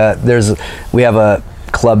house. Like, we have a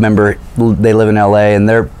club member, they live in LA, and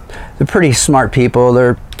they're pretty smart people.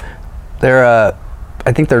 They're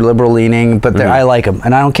I think they're liberal leaning, but I like them,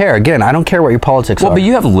 and I don't care. Again, I don't care what your politics are. Well, but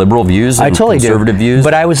you have liberal views and conservative views.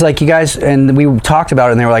 But I was like, you guys, and we talked about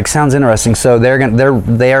it, and they were like, sounds interesting. So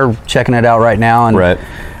they're checking it out right now, and right.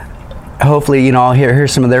 Hopefully, you know, I'll hear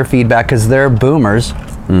some of their feedback because they're boomers.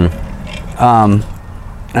 And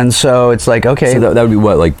so it's like, okay, so that would be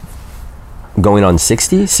what, like going on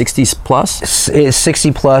 60s plus? It's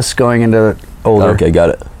 60 plus going into older. Okay, got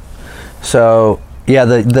it. So yeah,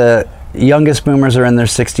 the youngest boomers are in their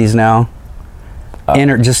 60s now,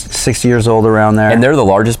 just 60 years old, around there. And they're the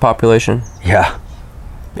largest population? Yeah.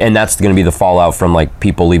 And that's going to be the fallout from, like,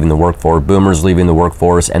 people leaving the workforce, boomers leaving the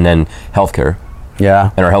workforce, and then healthcare.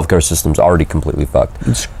 Yeah. And our healthcare system's already completely fucked.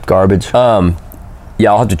 It's garbage.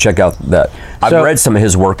 Yeah, I'll have to check out that. I've read some of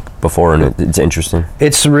his work before, and it's interesting.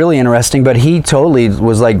 It's really interesting, but he totally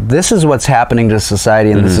was like, this is what's happening to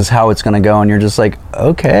society, and this is how it's going to go, and you're just like,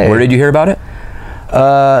 okay. Where did you hear about it?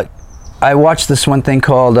 I watched this one thing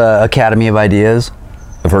called Academy of Ideas.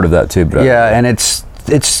 I've heard of that too. But yeah, and it's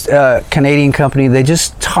a Canadian company. They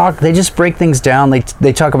just break things down.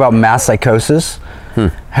 They talk about mass psychosis,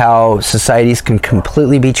 how societies can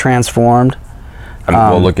completely be transformed. I mean,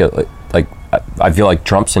 we'll look at like I feel like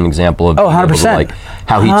Trump's an example of 100%. Like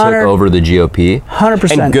how he took over the GOP.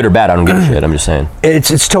 100%. And good or bad, I don't give a shit. I'm just saying.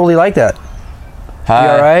 It's totally like that. Hi.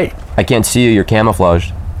 You all right? I can't see you. You're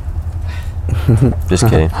camouflaged. Just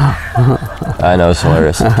kidding. I know, it's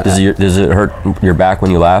hilarious. Does it hurt your back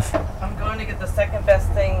when you laugh? I'm going to get the second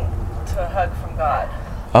best thing to a hug from God.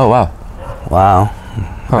 Oh, wow. Wow.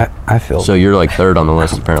 Huh. I feel... So you're like third on the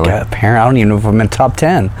list, apparently. Yeah, apparently. I don't even know if I'm in top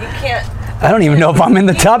 10. You can't... I don't even know if I'm in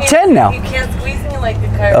the top 10 now. You can't squeeze me like the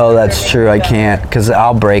chiropractor. Oh, that's true. I can't, because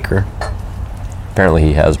I'll break her. Apparently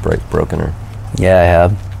he has broken her. Yeah, I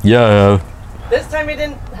have. Yeah, I have. This time he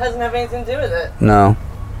hasn't have anything to do with it. No.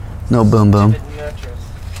 No boom boom.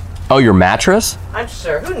 Oh, your mattress? I'm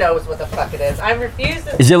sure. Who knows what the fuck it is? I refuse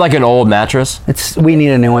to... Is it like an old mattress? We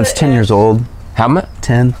need a new one. It's 10 years old. How much?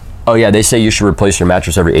 10. Oh yeah, they say you should replace your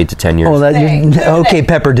mattress every 8 to 10 years. Oh, okay,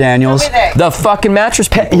 Pepper Daniels. The fucking mattress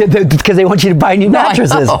people. Because they want you to buy new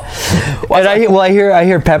mattresses. And I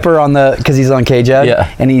hear Pepper on because he's on KJUG.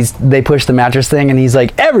 Yeah. And they push the mattress thing, and he's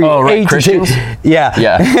like, every 8 to 10. Yeah.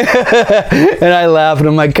 And I laugh, and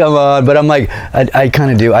I'm like, come on. But I'm like, I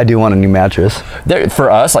kind of do. I do want a new mattress.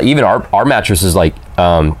 For us, like even our mattress is like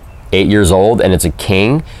 8 years old, and it's a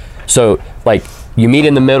king. So like you meet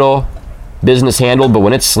in the middle. Business handled, but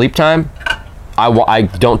when it's sleep time, I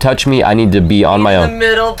don't touch me. I need to be on my own. The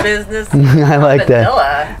middle business. I like vanilla.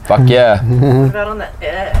 that. Fuck yeah. What about on the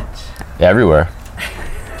edge? Everywhere.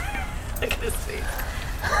 Look at his face.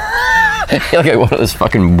 You're like one of those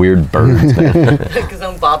fucking weird birds, man. Like his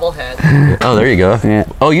own bobblehead. Oh, there you go.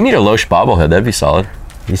 Yeah. Oh, you need a Loesch bobblehead. That'd be solid.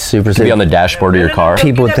 He's super to be on the dashboard of your car.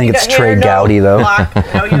 People would think it's Trey Gowdy, though.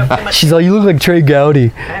 She's like, you look like Trey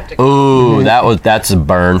Gowdy. Ooh, that's a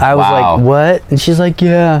burn. I was like, what? And she's like,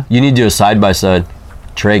 yeah. You need to do a side-by-side.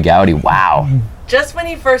 Trey Gowdy, wow. Just when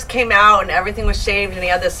he first came out and everything was shaved and he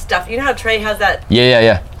had this stuff. You know how Trey has that...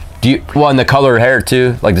 Yeah. Do you? Well, and the color of hair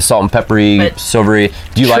too, like the salt and peppery, silvery.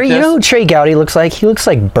 Do you like this? You know who Trey Gowdy looks like? He looks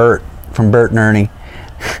like Bert from Bert and Ernie.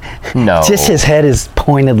 No. Just his head is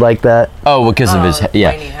pointed like that. Oh, because of his head.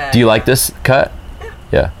 Yeah. Head. Do you like this cut?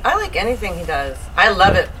 Yeah. I like anything he does. I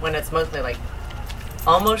love it when it's mostly like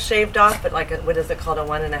almost shaved off, but like what is it called, a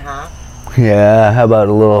 1.5? Yeah, how about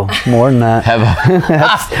a little more than that?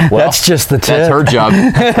 That's just the tip. That's her job.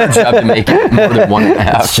 That's her job to make it more than 1.5.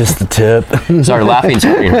 That's just the tip. Sorry, laughing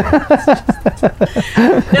screen.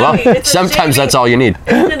 Well, sometimes that's all you need.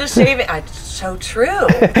 Isn't it a shaving? So true.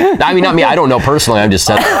 I mean, not me. I don't know personally. I'm just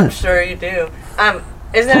saying. I'm sure you do.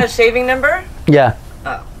 Isn't it a shaving number? Yeah.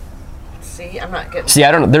 Oh. See, I'm not getting. See,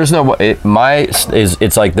 I don't know. There's no.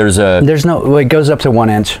 It's like there's a. There's no. Well, it goes up to 1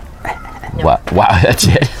 inch. Wow, that's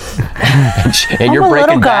it. And you're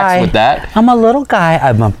breaking backs with that? I'm a little guy.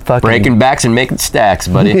 I'm a fucking... Breaking backs and making stacks,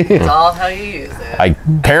 buddy. It's all how you use it.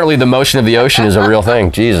 Apparently the motion of the ocean is a real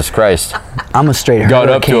thing. Jesus Christ. I'm a straight got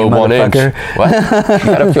up to a 1 inch. What?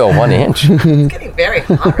 Got up to a 1 inch? It's getting very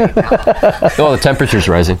hot right now. Oh, the temperature's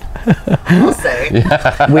rising. We'll say.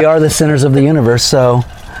 Yeah. We are the centers of the universe, so...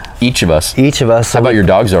 Each of us. So how about your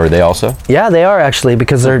dogs? Are they also? Yeah, they are actually,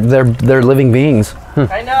 because they're living beings.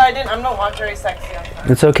 I know, I'm not very sexy.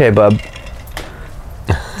 It's okay, bub.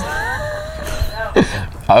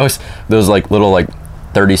 Those like little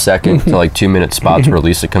 30-second to 2-minute spots where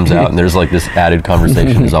Lisa comes out and there's this added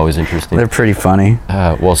conversation is always interesting. They're pretty funny.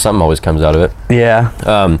 Well, something always comes out of it. Yeah.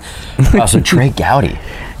 Also, Trey Gowdy.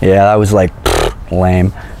 Yeah, I was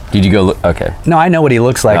lame. Did you go look? Okay. No, I know what he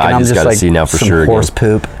looks like, and I'm just see now for some sure horse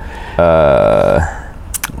poop.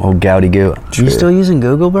 Old Gowdy goo. True. You still using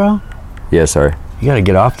Google, bro? Yeah, sorry. You gotta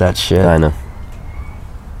get off that shit. I know.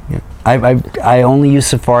 I only use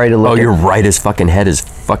Safari to look. Oh, you're right. His fucking head is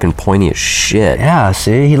fucking pointy as shit. Yeah,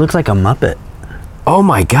 see, he looks like a Muppet. Oh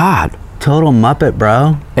my god. Total Muppet,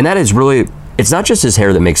 bro. And that is really. It's not just his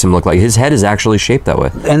hair that makes him look like his head is actually shaped that way.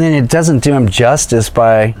 And then it doesn't do him justice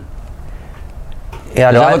by.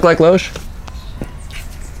 Yeah, does that look like Loesch?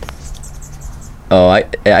 Oh,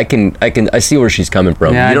 I see where she's coming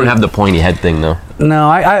from. Yeah, you don't have the pointy head thing though. No,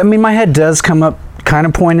 I mean my head does come up kind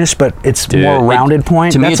of pointish, but it's more rounded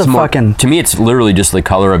point. To me, it's literally just the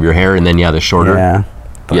color of your hair, and then the shorter. Yeah.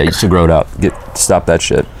 Yeah, you used to grow it out. Stop that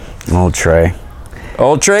shit. Old Trey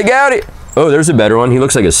Gowdy. Oh, there's a better one. He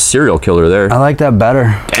looks like a serial killer there. I like that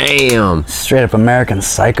better. Damn. Straight up American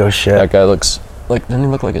Psycho shit. That guy looks doesn't he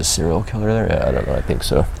look like a serial killer there? Yeah, I don't know. I think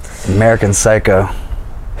so. American Psycho.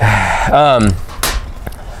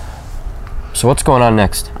 So what's going on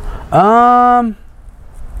next?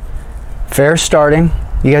 Fair starting.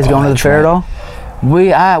 You guys going to the fair at all?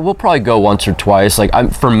 We'll probably go once or twice.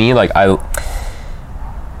 For me, I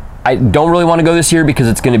don't really want to go this year because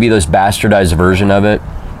it's going to be this bastardized version of it.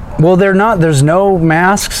 Well, they're not. There's no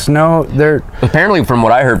masks. No, they're apparently from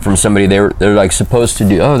what I heard from somebody, they're supposed to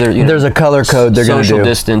do. Oh, there's a color code. They're going to do social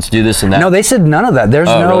distance, do this and that. No, they said none of that.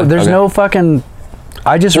 There's no fucking.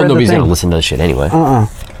 I just read the thing. Nobody's going to listen to this shit anyway.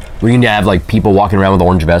 We're going to have people walking around with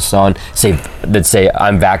orange vests on, that say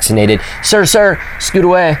I'm vaccinated. Sir, scoot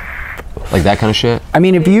away. Like that kind of shit. I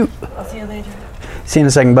mean, if you. I'll see you later. See you in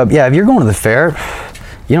a second, bub. Yeah, if you're going to the fair,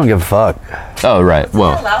 you don't give a fuck. Oh right.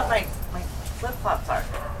 Well. How loud my flip flops are.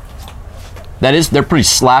 They're pretty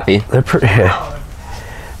slappy. They're pretty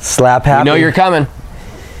slap happy. You know you're coming.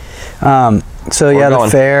 So the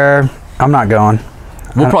fair. I'm not going.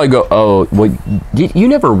 We'll probably go. Oh, well, you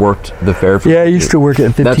never worked the fair. I used to work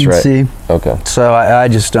at 15C. That's right. Okay. So I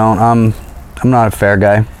just don't. I'm not a fair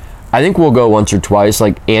guy. I think we'll go once or twice,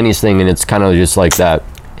 like Annie's thing, and it's kind of just like that.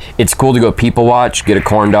 It's cool to go people watch, get a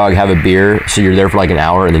corn dog, have a beer, so you're there for an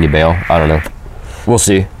hour and then you bail. I don't know. We'll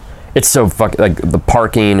see. It's so fucking the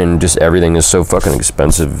parking and just everything is so fucking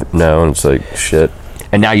expensive now, and it's shit.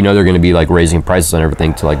 And now they're going to be raising prices on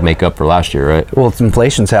everything to make up for last year, right? Well,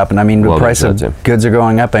 inflation's happened. I mean, the price of goods are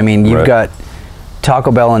going up. I mean, you've got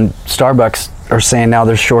Taco Bell and Starbucks are saying now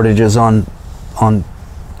there's shortages on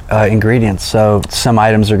ingredients, so some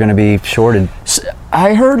items are going to be shorted.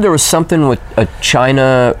 I heard there was something with a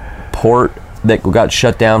China port that got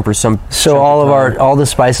shut down for some. So all the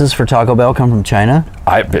spices for Taco Bell come from China?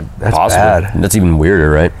 That's possible. Bad. That's even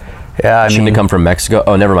weirder, right? Yeah, shouldn't it come from Mexico?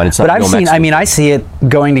 Oh, never mind. It's not. But I see it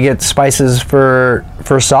going to get spices for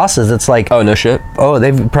sauces. It's oh no shit. Oh,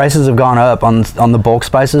 prices have gone up on the bulk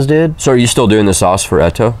spices, dude. So are you still doing the sauce for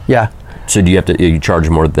Eto? Yeah. So do you charge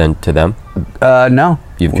more than to them? No.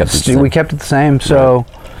 You've kept it the same. We kept it the same. So,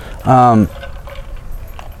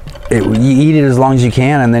 you eat it as long as you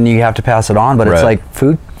can, and then you have to pass it on. But it's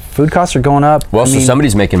food costs are going up. Well, so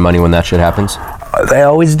somebody's making money when that shit happens. They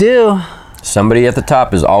always do. Somebody at the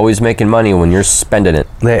top is always making money when you're spending it.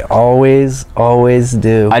 They always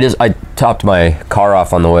do. I topped my car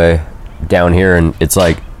off on the way down here, and it's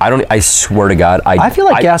like, I swear to God, I feel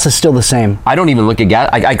like gas is still the same. I don't even look at gas.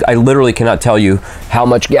 I literally cannot tell you how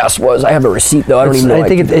much gas was. I have a receipt though. I don't even know. I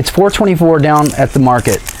think it's $4.24 down at the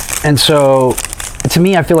market, and so to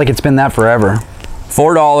me, I feel like it's been that forever.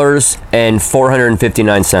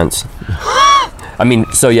 $4.459. I mean,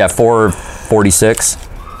 so yeah, $4.46.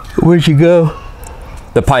 Where'd you go?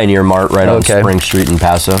 The Pioneer Mart right on Spring Street in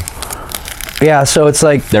Paso. Yeah, so it's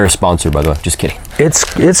like they're a sponsor, by the way. Just kidding.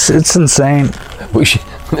 It's insane.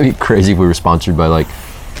 It'd be crazy if we were sponsored by like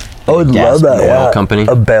I would love that oil company.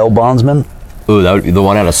 A bail bondsman. Ooh, that would be the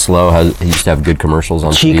one out of SLO. He used to have good commercials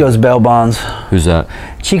on Chico's TV. Bail Bonds. Who's that?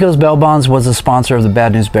 Chico's Bail Bonds was a sponsor of the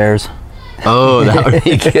Bad News Bears. Oh, that would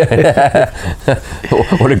be good.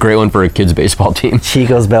 What a great one for a kids baseball team.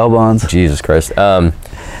 Chico's Bail Bonds. Jesus Christ.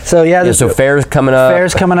 So so fair's coming up.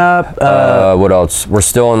 What else? We're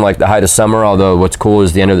still in like the height of summer, although what's cool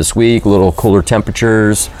is the end of this week, a little cooler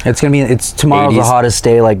temperatures. It's tomorrow's 80s. The hottest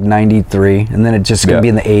day, like 93, and then it's just gonna be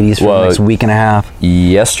in the 80s for the next week and a half.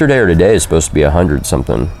 Yesterday or today is supposed to be 100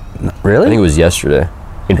 something. Really? I think it was yesterday.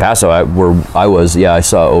 In Paso, where I was, I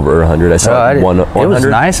saw over 100. I saw 100. It was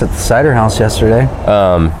nice at the cider house yesterday.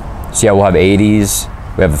 So yeah, we'll have 80s.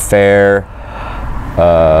 We have a fair.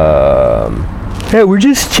 Yeah, we're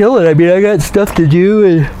just chilling. I mean, I got stuff to do,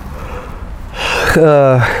 and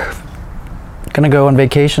gonna go on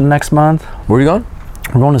vacation next month. Where are you going?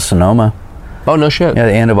 We're going to Sonoma. Oh, no shit. Yeah,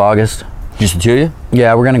 the end of August. Just the two of you?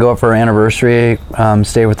 Yeah, we're gonna go up for our anniversary.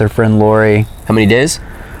 Stay with our friend Lori. How many days?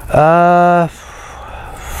 4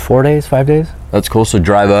 days, 5 days. That's cool. So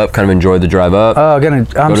drive up, kind of enjoy the drive up. Oh, go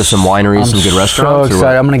to some wineries, some good restaurants. So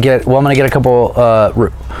excited! I'm gonna get a couple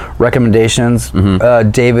recommendations.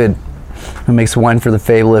 Mm-hmm. David, who makes wine for the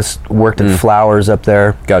Fabulous, worked at Flowers up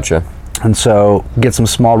there. Gotcha. And so get some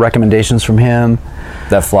small recommendations from him.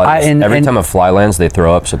 That fly. Every time a fly lands, they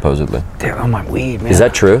throw up supposedly. They're on my weed, man. Is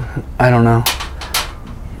that true? I don't know.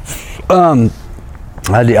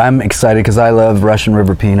 I'm excited because I love Russian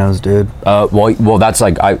River Pinots, dude. Well, that's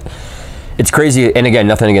like it's crazy. And again,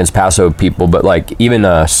 nothing against Paso people, but like even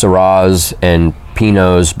Syrahs and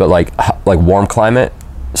Pinots, but like warm climate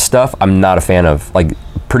stuff, I'm not a fan of. Like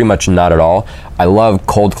pretty much not at all. I love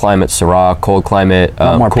cold climate Syrah, cold climate,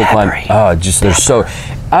 more cold peppery. climate. They're so,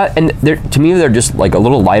 and to me they're just like a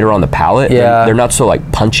little lighter on the palate. Yeah, they're not so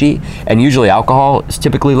like punchy. And usually alcohol is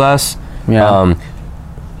typically less. Yeah.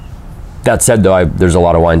 That said, though, there's a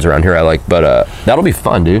lot of wines around here I like, but that'll be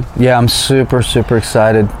fun, dude. Yeah, I'm super, super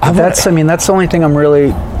excited. That's the only thing I'm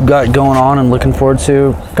really got going on and looking forward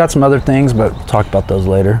to. Got some other things, but we'll talk about those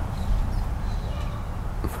later.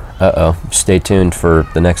 Stay tuned for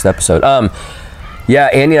the next episode. Yeah,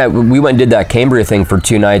 Andy and I, we went and did that Cambria thing for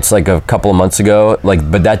 2 nights, like a couple of months ago.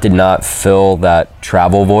 But that did not fill that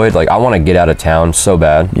travel void. Like, I want to get out of town so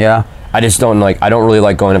bad. Yeah. I just don't I don't really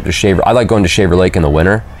like going up to Shaver. I like going to Shaver Lake in the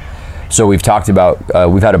winter. So we've talked about,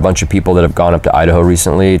 we've had a bunch of people that have gone up to Idaho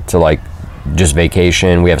recently to like just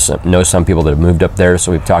vacation. We have some people that have moved up there.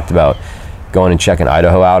 So we've talked about going and checking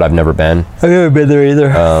Idaho out. I've never been. I've never been there either.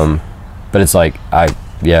 But it's like, I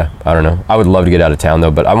don't know. I would love to get out of town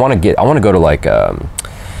though, but I want to go to like, I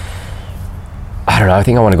don't know. I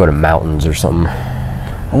think I want to go to mountains or something.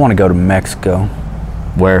 I want to go to Mexico.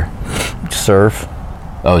 Where? Surf.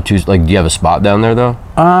 Oh, do you have a spot down there though?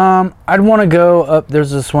 I'd want to go up.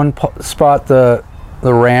 There's this one spot, the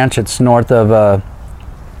ranch. It's north of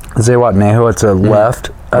Zihuatanejo. It's a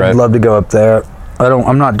left. I'd love to go up there.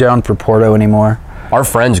 I'm not down for Porto anymore. Our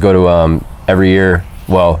friends go to every year.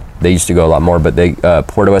 Well, they used to go a lot more, but they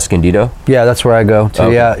Puerto Escondido. Yeah, that's where I go to.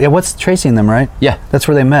 Okay. Yeah. What's Tracy and them, right? Yeah, that's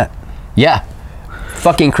where they met. Yeah.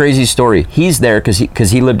 Fucking crazy story. He's there because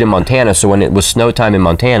he lived in Montana, so when it was snow time in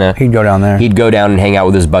Montana, he'd go down there. He'd go down and hang out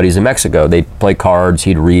with his buddies in Mexico. They'd play cards,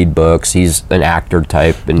 he'd read books, he's an actor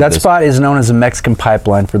type. And that spot is known as the Mexican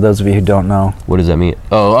Pipeline, for those of you who don't know. What does that mean?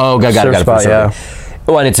 Got it. Spot, yeah.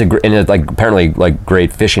 Oh, and it's apparently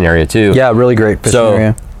great fishing area too. Yeah, really great fishing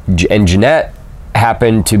area. And Jeanette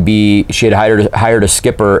happened to be, she had hired a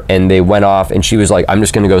skipper, and they went off, and she was like, I'm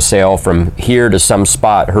just going to go sail from here to some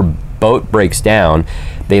spot. Her boat breaks down.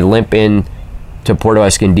 They limp in to Puerto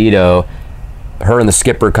Escondido. Her and the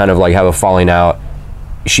skipper kind of like have a falling out.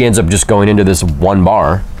 She ends up just going into this one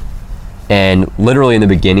bar, and literally in the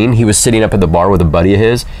beginning, he was sitting up at the bar with a buddy of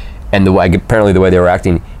his, and apparently the way they were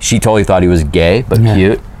acting, she totally thought he was gay but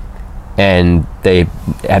cute, and they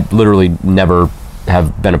had literally never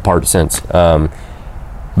have been apart since.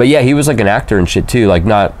 But yeah, he was like an actor and shit too, like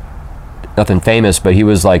not nothing famous, but he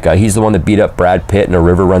was like, he's the one that beat up Brad Pitt and a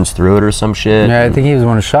river runs through it or some shit. Yeah, I think he was the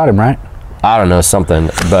one who shot him, right? I don't know, something,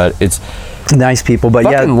 but it's nice people. But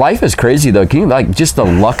yeah, life is crazy though. Can you like just the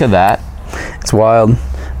luck of that? It's wild.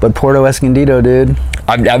 But Puerto Escondido, dude.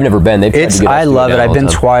 I've never been. I love it. I've been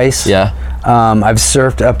twice. Yeah. I've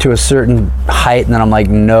surfed up to a certain height, and then I'm like,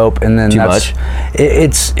 nope. And then too much.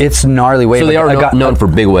 It's gnarly wave. So they are known for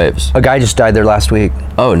big waves. A guy just died there last week.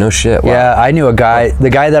 Oh no shit! Wow. Yeah, I knew a guy. The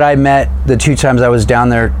guy that I met the 2 times I was down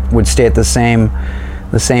there would stay at the same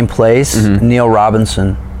place. Mm-hmm. Neil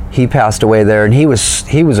Robinson. He passed away there, and he was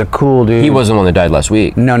a cool dude. He wasn't the one that died last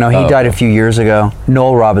week. No, he died a few years ago.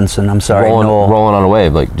 Noel Robinson. I'm sorry, Noel. Rolling on a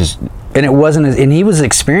wave, like just. And it wasn't, and he was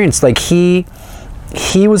experienced. Like he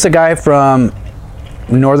was a guy from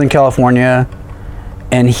Northern California,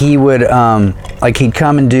 and he would like he'd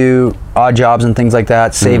come and do odd jobs and things like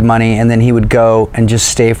that, save money, and then he would go and just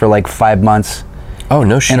stay for like 5 months. Oh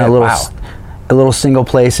no shit! In a little single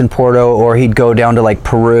place in Porto, or he'd go down to like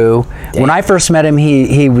Peru. When I first met him,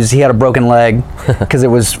 he had a broken leg because it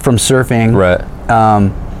was from surfing, right?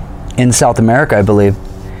 In South America, I believe.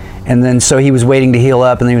 And then so he was waiting to heal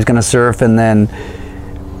up, and then he was going to surf. And then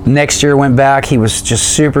next year went back. He was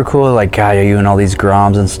just super cool. Like, God, are you in all these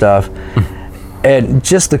groms and stuff? And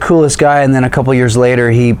just the coolest guy. And then a couple years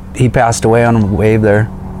later, he passed away on a wave there.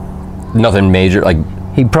 Nothing major, like.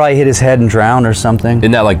 He probably hit his head and drowned or something.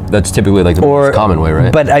 Isn't that like, that's typically like the most common way,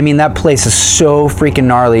 right? But I mean, that place is so freaking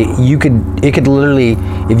gnarly. It could literally,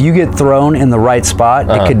 if you get thrown in the right spot,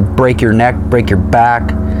 it could break your neck, break your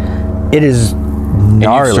back. It is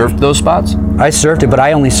gnarly. And you surfed those spots? I surfed it, but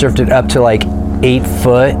I only surfed it up to like 8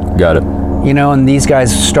 foot. Got it. You know, and these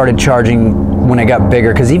guys started charging when it got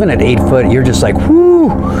bigger, because even at 8 foot, you're just like, whoo,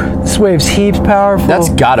 this wave's heaps powerful. That's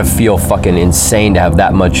gotta feel fucking insane to have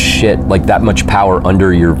that much shit, like that much power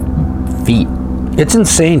under your feet. It's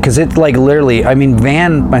insane, because it like literally, I mean,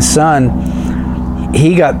 Van, my son,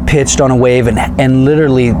 he got pitched on a wave, and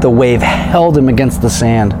literally the wave held him against the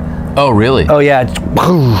sand. Oh, really? Oh, yeah.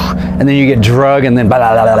 And then you get drug, and then blah,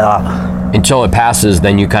 blah, blah, blah. Until it passes,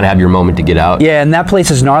 then you kind of have your moment to get out. Yeah, and that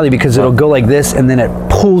place is gnarly because it'll go like this, and then it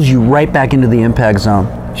pulls you right back into the impact zone.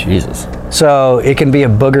 Jesus. So it can be a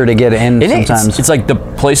booger to get in sometimes. It's like the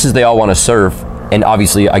places they all want to surf, and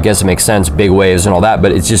obviously, I guess it makes sense, big waves and all that,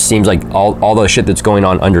 but it just seems like all the shit that's going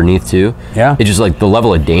on underneath too. Yeah. It's just like the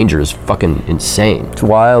level of danger is fucking insane. It's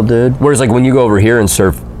wild, dude. Whereas like when you go over here and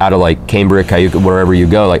surf out of like Cambria, Cayuga, wherever you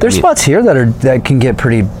go, like there's spots here that can get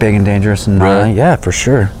pretty big and dangerous and really? Yeah, for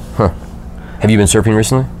sure. Huh. Have you been surfing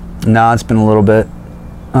recently? No, it's been a little bit.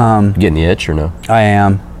 Getting the itch or no? I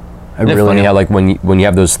am. Isn't it funny how like when you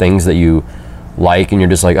have those things that you like and you're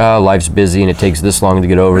just like, oh, life's busy and it takes this long to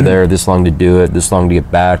get over there, this long to do it, this long to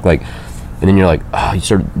get back, like, and then you're like, oh, you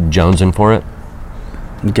start jonesing for it.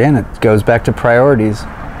 Again, it goes back to priorities.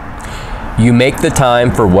 You make the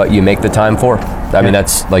time for what you make the time for. I mean,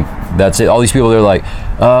 that's it. All these people, they're like,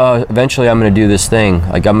 eventually I'm going to do this thing.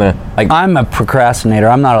 Like I'm a procrastinator.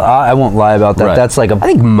 I won't lie about that. Right. That's like I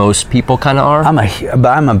think most people kind of are.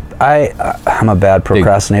 I'm a bad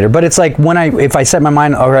procrastinator. But it's like if I set my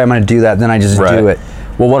mind, all right, I'm going to do that, then I just do it.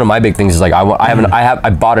 Well, one of my big things is like I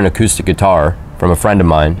bought an acoustic guitar from a friend of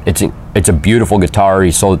mine. It's a beautiful guitar.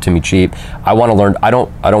 He sold it to me cheap. I want to learn. I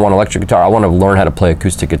don't want an electric guitar. I want to learn how to play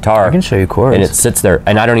acoustic guitar. I can show you chords. And it sits there,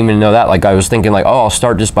 and I don't even know that. Like I was thinking, like, oh, I'll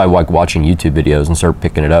start just by like watching YouTube videos and start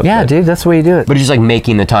picking it up. Yeah, dude, that's the way you do it. But it's just like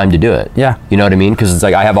making the time to do it. Yeah, you know what I mean? Because it's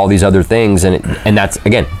like I have all these other things, and that's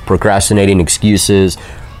again procrastinating, excuses.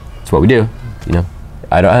 It's what we do. You know,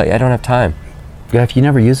 I don't have time. Yeah, if you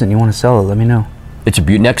never use it and you want to sell it, let me know. It's a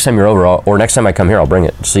next time you're over, or next time I come here, I'll bring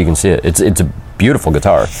it so you can see it. It's a beautiful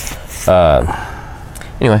guitar.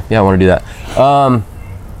 Anyway, yeah, I want to do that.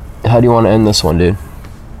 How do you want to end this one, dude?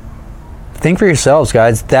 Think for yourselves,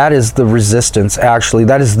 guys. That is the resistance. Actually,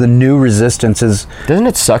 that is the new resistance. Doesn't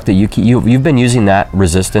it suck that you've been using that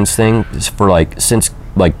resistance thing for like since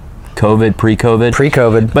like COVID, pre-COVID?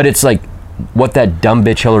 Pre-COVID. But it's like what that dumb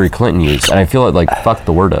bitch Hillary Clinton used, and I feel it like fucked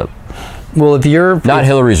the word up. Well, not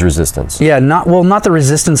Hillary's resistance. Yeah, not the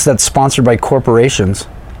resistance that's sponsored by corporations.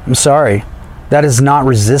 I'm sorry. That is not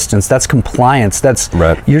resistance. That's compliance. That's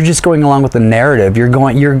right. You're just going along with the narrative. You're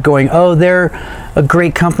going. Oh, they're a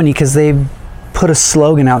great company because they put a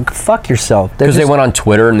slogan out. Fuck yourself. Because they went on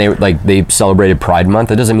Twitter and they celebrated Pride Month.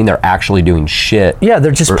 That doesn't mean they're actually doing shit. Yeah,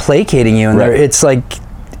 they're just placating you, and it's like,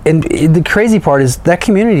 and the crazy part is that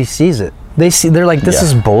community sees it. They're like, this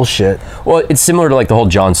is bullshit. Well, it's similar to like the whole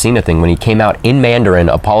John Cena thing when he came out in Mandarin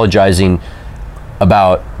apologizing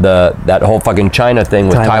about that whole fucking China thing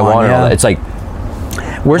with Taiwan and all that. It's like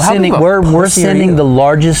we're sending the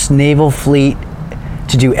largest naval fleet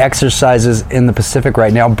to do exercises in the Pacific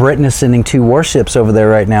right now. Britain is sending 2 warships over there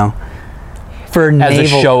right now for as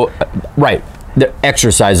naval. A show, right? The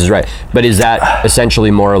exercises, right? But is that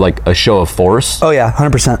essentially more like a show of force? Oh yeah,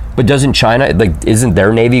 100%. But doesn't China, like, isn't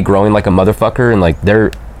their navy growing like a motherfucker, and like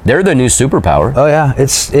they're the new superpower? Oh yeah,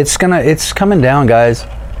 it's coming down, guys.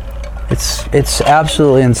 It's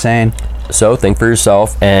absolutely insane. So think for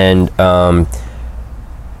yourself, and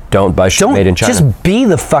don't buy shit made in China. Just be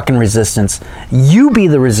the fucking resistance. You be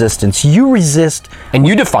the resistance. You resist. And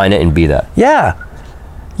you define it and be that. Yeah.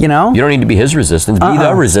 You know? You don't need to be his resistance. Be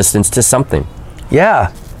the resistance to something.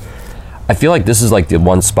 Yeah. I feel like this is like the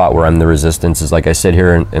one spot where I'm the resistance, is like I sit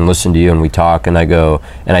here and listen to you and we talk and I go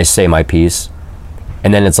and I say my piece.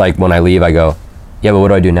 And then it's like when I leave, I go, yeah, but what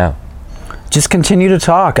do I do now? Just continue to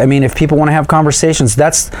talk. I mean, if people want to have conversations,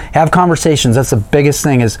 have conversations. That's the biggest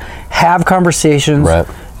thing, is have conversations. Right.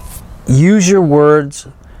 Use your words.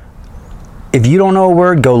 If you don't know a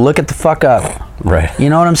word, go look it the fuck up. Right. You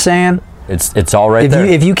know what I'm saying? It's all right there.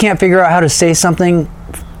 If you can't figure out how to say something,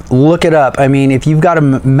 look it up. I mean, if you've got a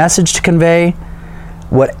message to convey,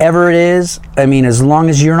 whatever it is, I mean, as long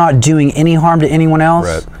as you're not doing any harm to anyone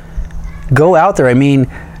else, right, go out there. I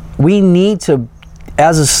mean, we need to,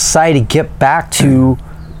 as a society, get back to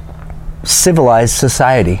civilized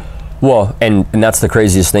society. Well, and that's the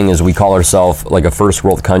craziest thing, is we call ourselves like a first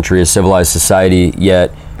world country, a civilized society,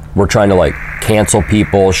 yet we're trying to like cancel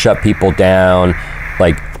people, shut people down.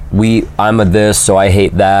 Like, I'm a this, so I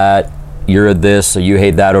hate that. You're a this, so you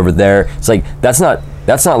hate that over there. It's like, that's not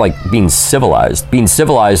like being civilized. Being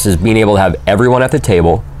civilized is being able to have everyone at the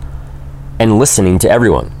table and listening to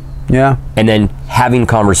everyone. Yeah. And then having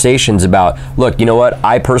conversations about, look, you know what?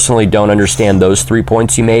 I personally don't understand those 3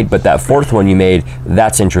 points you made, but that 4th one you made,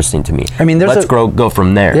 that's interesting to me. I mean, let's go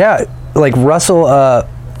from there. Yeah. Like Russell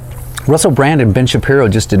Brand and Ben Shapiro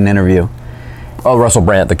just did an interview. Oh, Russell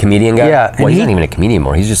Brand, the comedian guy? Yeah. Well, he's not even a comedian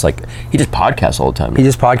anymore. He just podcasts all the time. He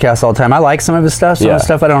just podcasts all the time. I like some of his stuff. Some of the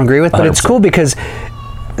stuff I don't agree with, but 100%. It's cool because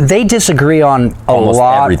they disagree on almost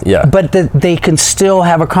lot. Everything. Yeah. But they can still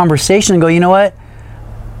have a conversation and go, you know what?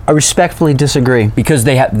 I respectfully disagree. Because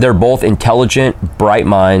they're both intelligent, bright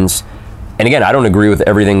minds. And again, I don't agree with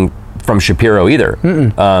everything from Shapiro either.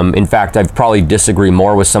 In fact, I've probably disagree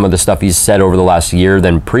more with some of the stuff he's said over the last year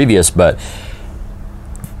than previous, but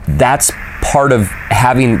that's part of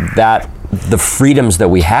having the freedoms that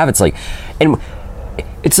we have. It's like, and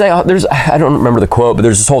it's like, I don't remember the quote, but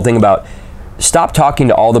there's this whole thing about stop talking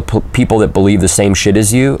to all the people that believe the same shit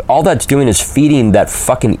as you. All that's doing is feeding that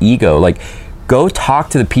fucking ego. Like, go talk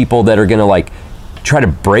to the people that are gonna like try to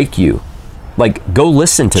break you. Like, go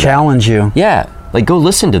listen to challenge you. Yeah, like go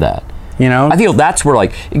listen to that. You know, I feel that's where,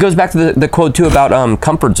 like, it goes back to the quote too about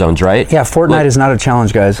comfort zones, right? Yeah, Fortnite is not a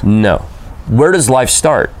challenge, guys. No. Where does life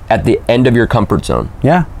start? At the end of your comfort zone.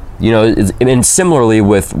 Yeah. You know, and similarly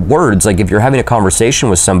with words, like if you're having a conversation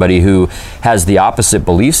with somebody who has the opposite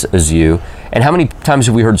beliefs as you, and how many times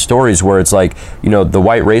have we heard stories where it's like, you know, the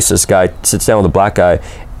white racist guy sits down with a black guy,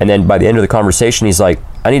 and then by the end of the conversation, he's like,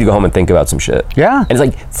 I need to go home and think about some shit. Yeah. And it's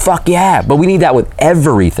like, fuck yeah, but we need that with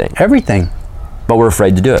everything. Everything. But we're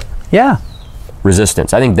afraid to do it. Yeah.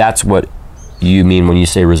 Resistance. I think that's what you mean when you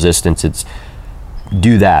say resistance. It's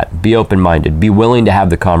do that. Be open-minded. Be willing to have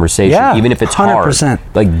the conversation, even if it's 100%. Hard.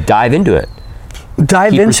 Like, dive into it.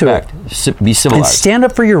 Dive Keep into respect. it. Be civilized. And stand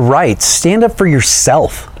up for your rights. Stand up for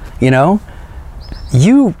yourself. You know?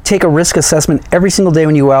 You take a risk assessment every single day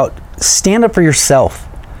when you go out. Stand up for yourself.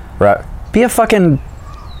 Right. Be a fucking,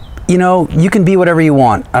 you know, you can be whatever you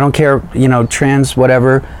want. I don't care, you know, trans,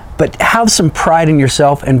 whatever. But have some pride in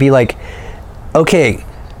yourself and be like, okay,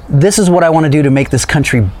 this is what I want to do to make this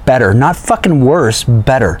country better. Not fucking worse,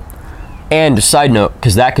 better. And side note,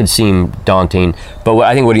 because that could seem daunting, but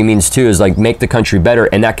I think what he means too is like make the country better,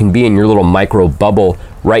 and that can be in your little micro bubble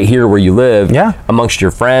right here where you live, amongst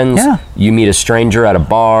your friends. Yeah. You meet a stranger at a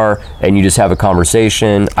bar and you just have a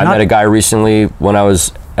conversation. I met a guy recently when I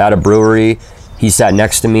was at a brewery. He sat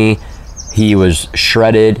next to me. He was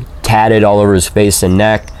shredded, tatted all over his face and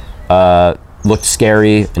neck, looked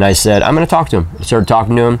scary, and I said, I'm going to talk to him. I started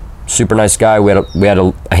talking to him. Super nice guy. We had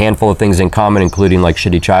a handful of things in common, including like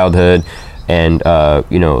shitty childhood and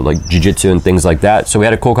you know, like jiu-jitsu and things like that. So we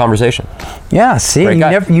had a cool conversation. Yeah, see,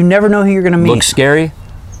 you never know who you're going to meet. Looks scary.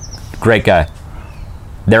 Great guy.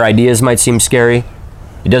 Their ideas might seem scary.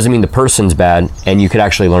 It doesn't mean the person's bad, and you could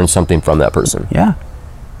actually learn something from that person. Yeah.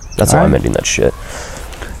 That's how I'm ending that shit.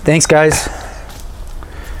 Thanks, guys.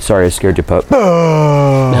 Sorry I scared you, pup.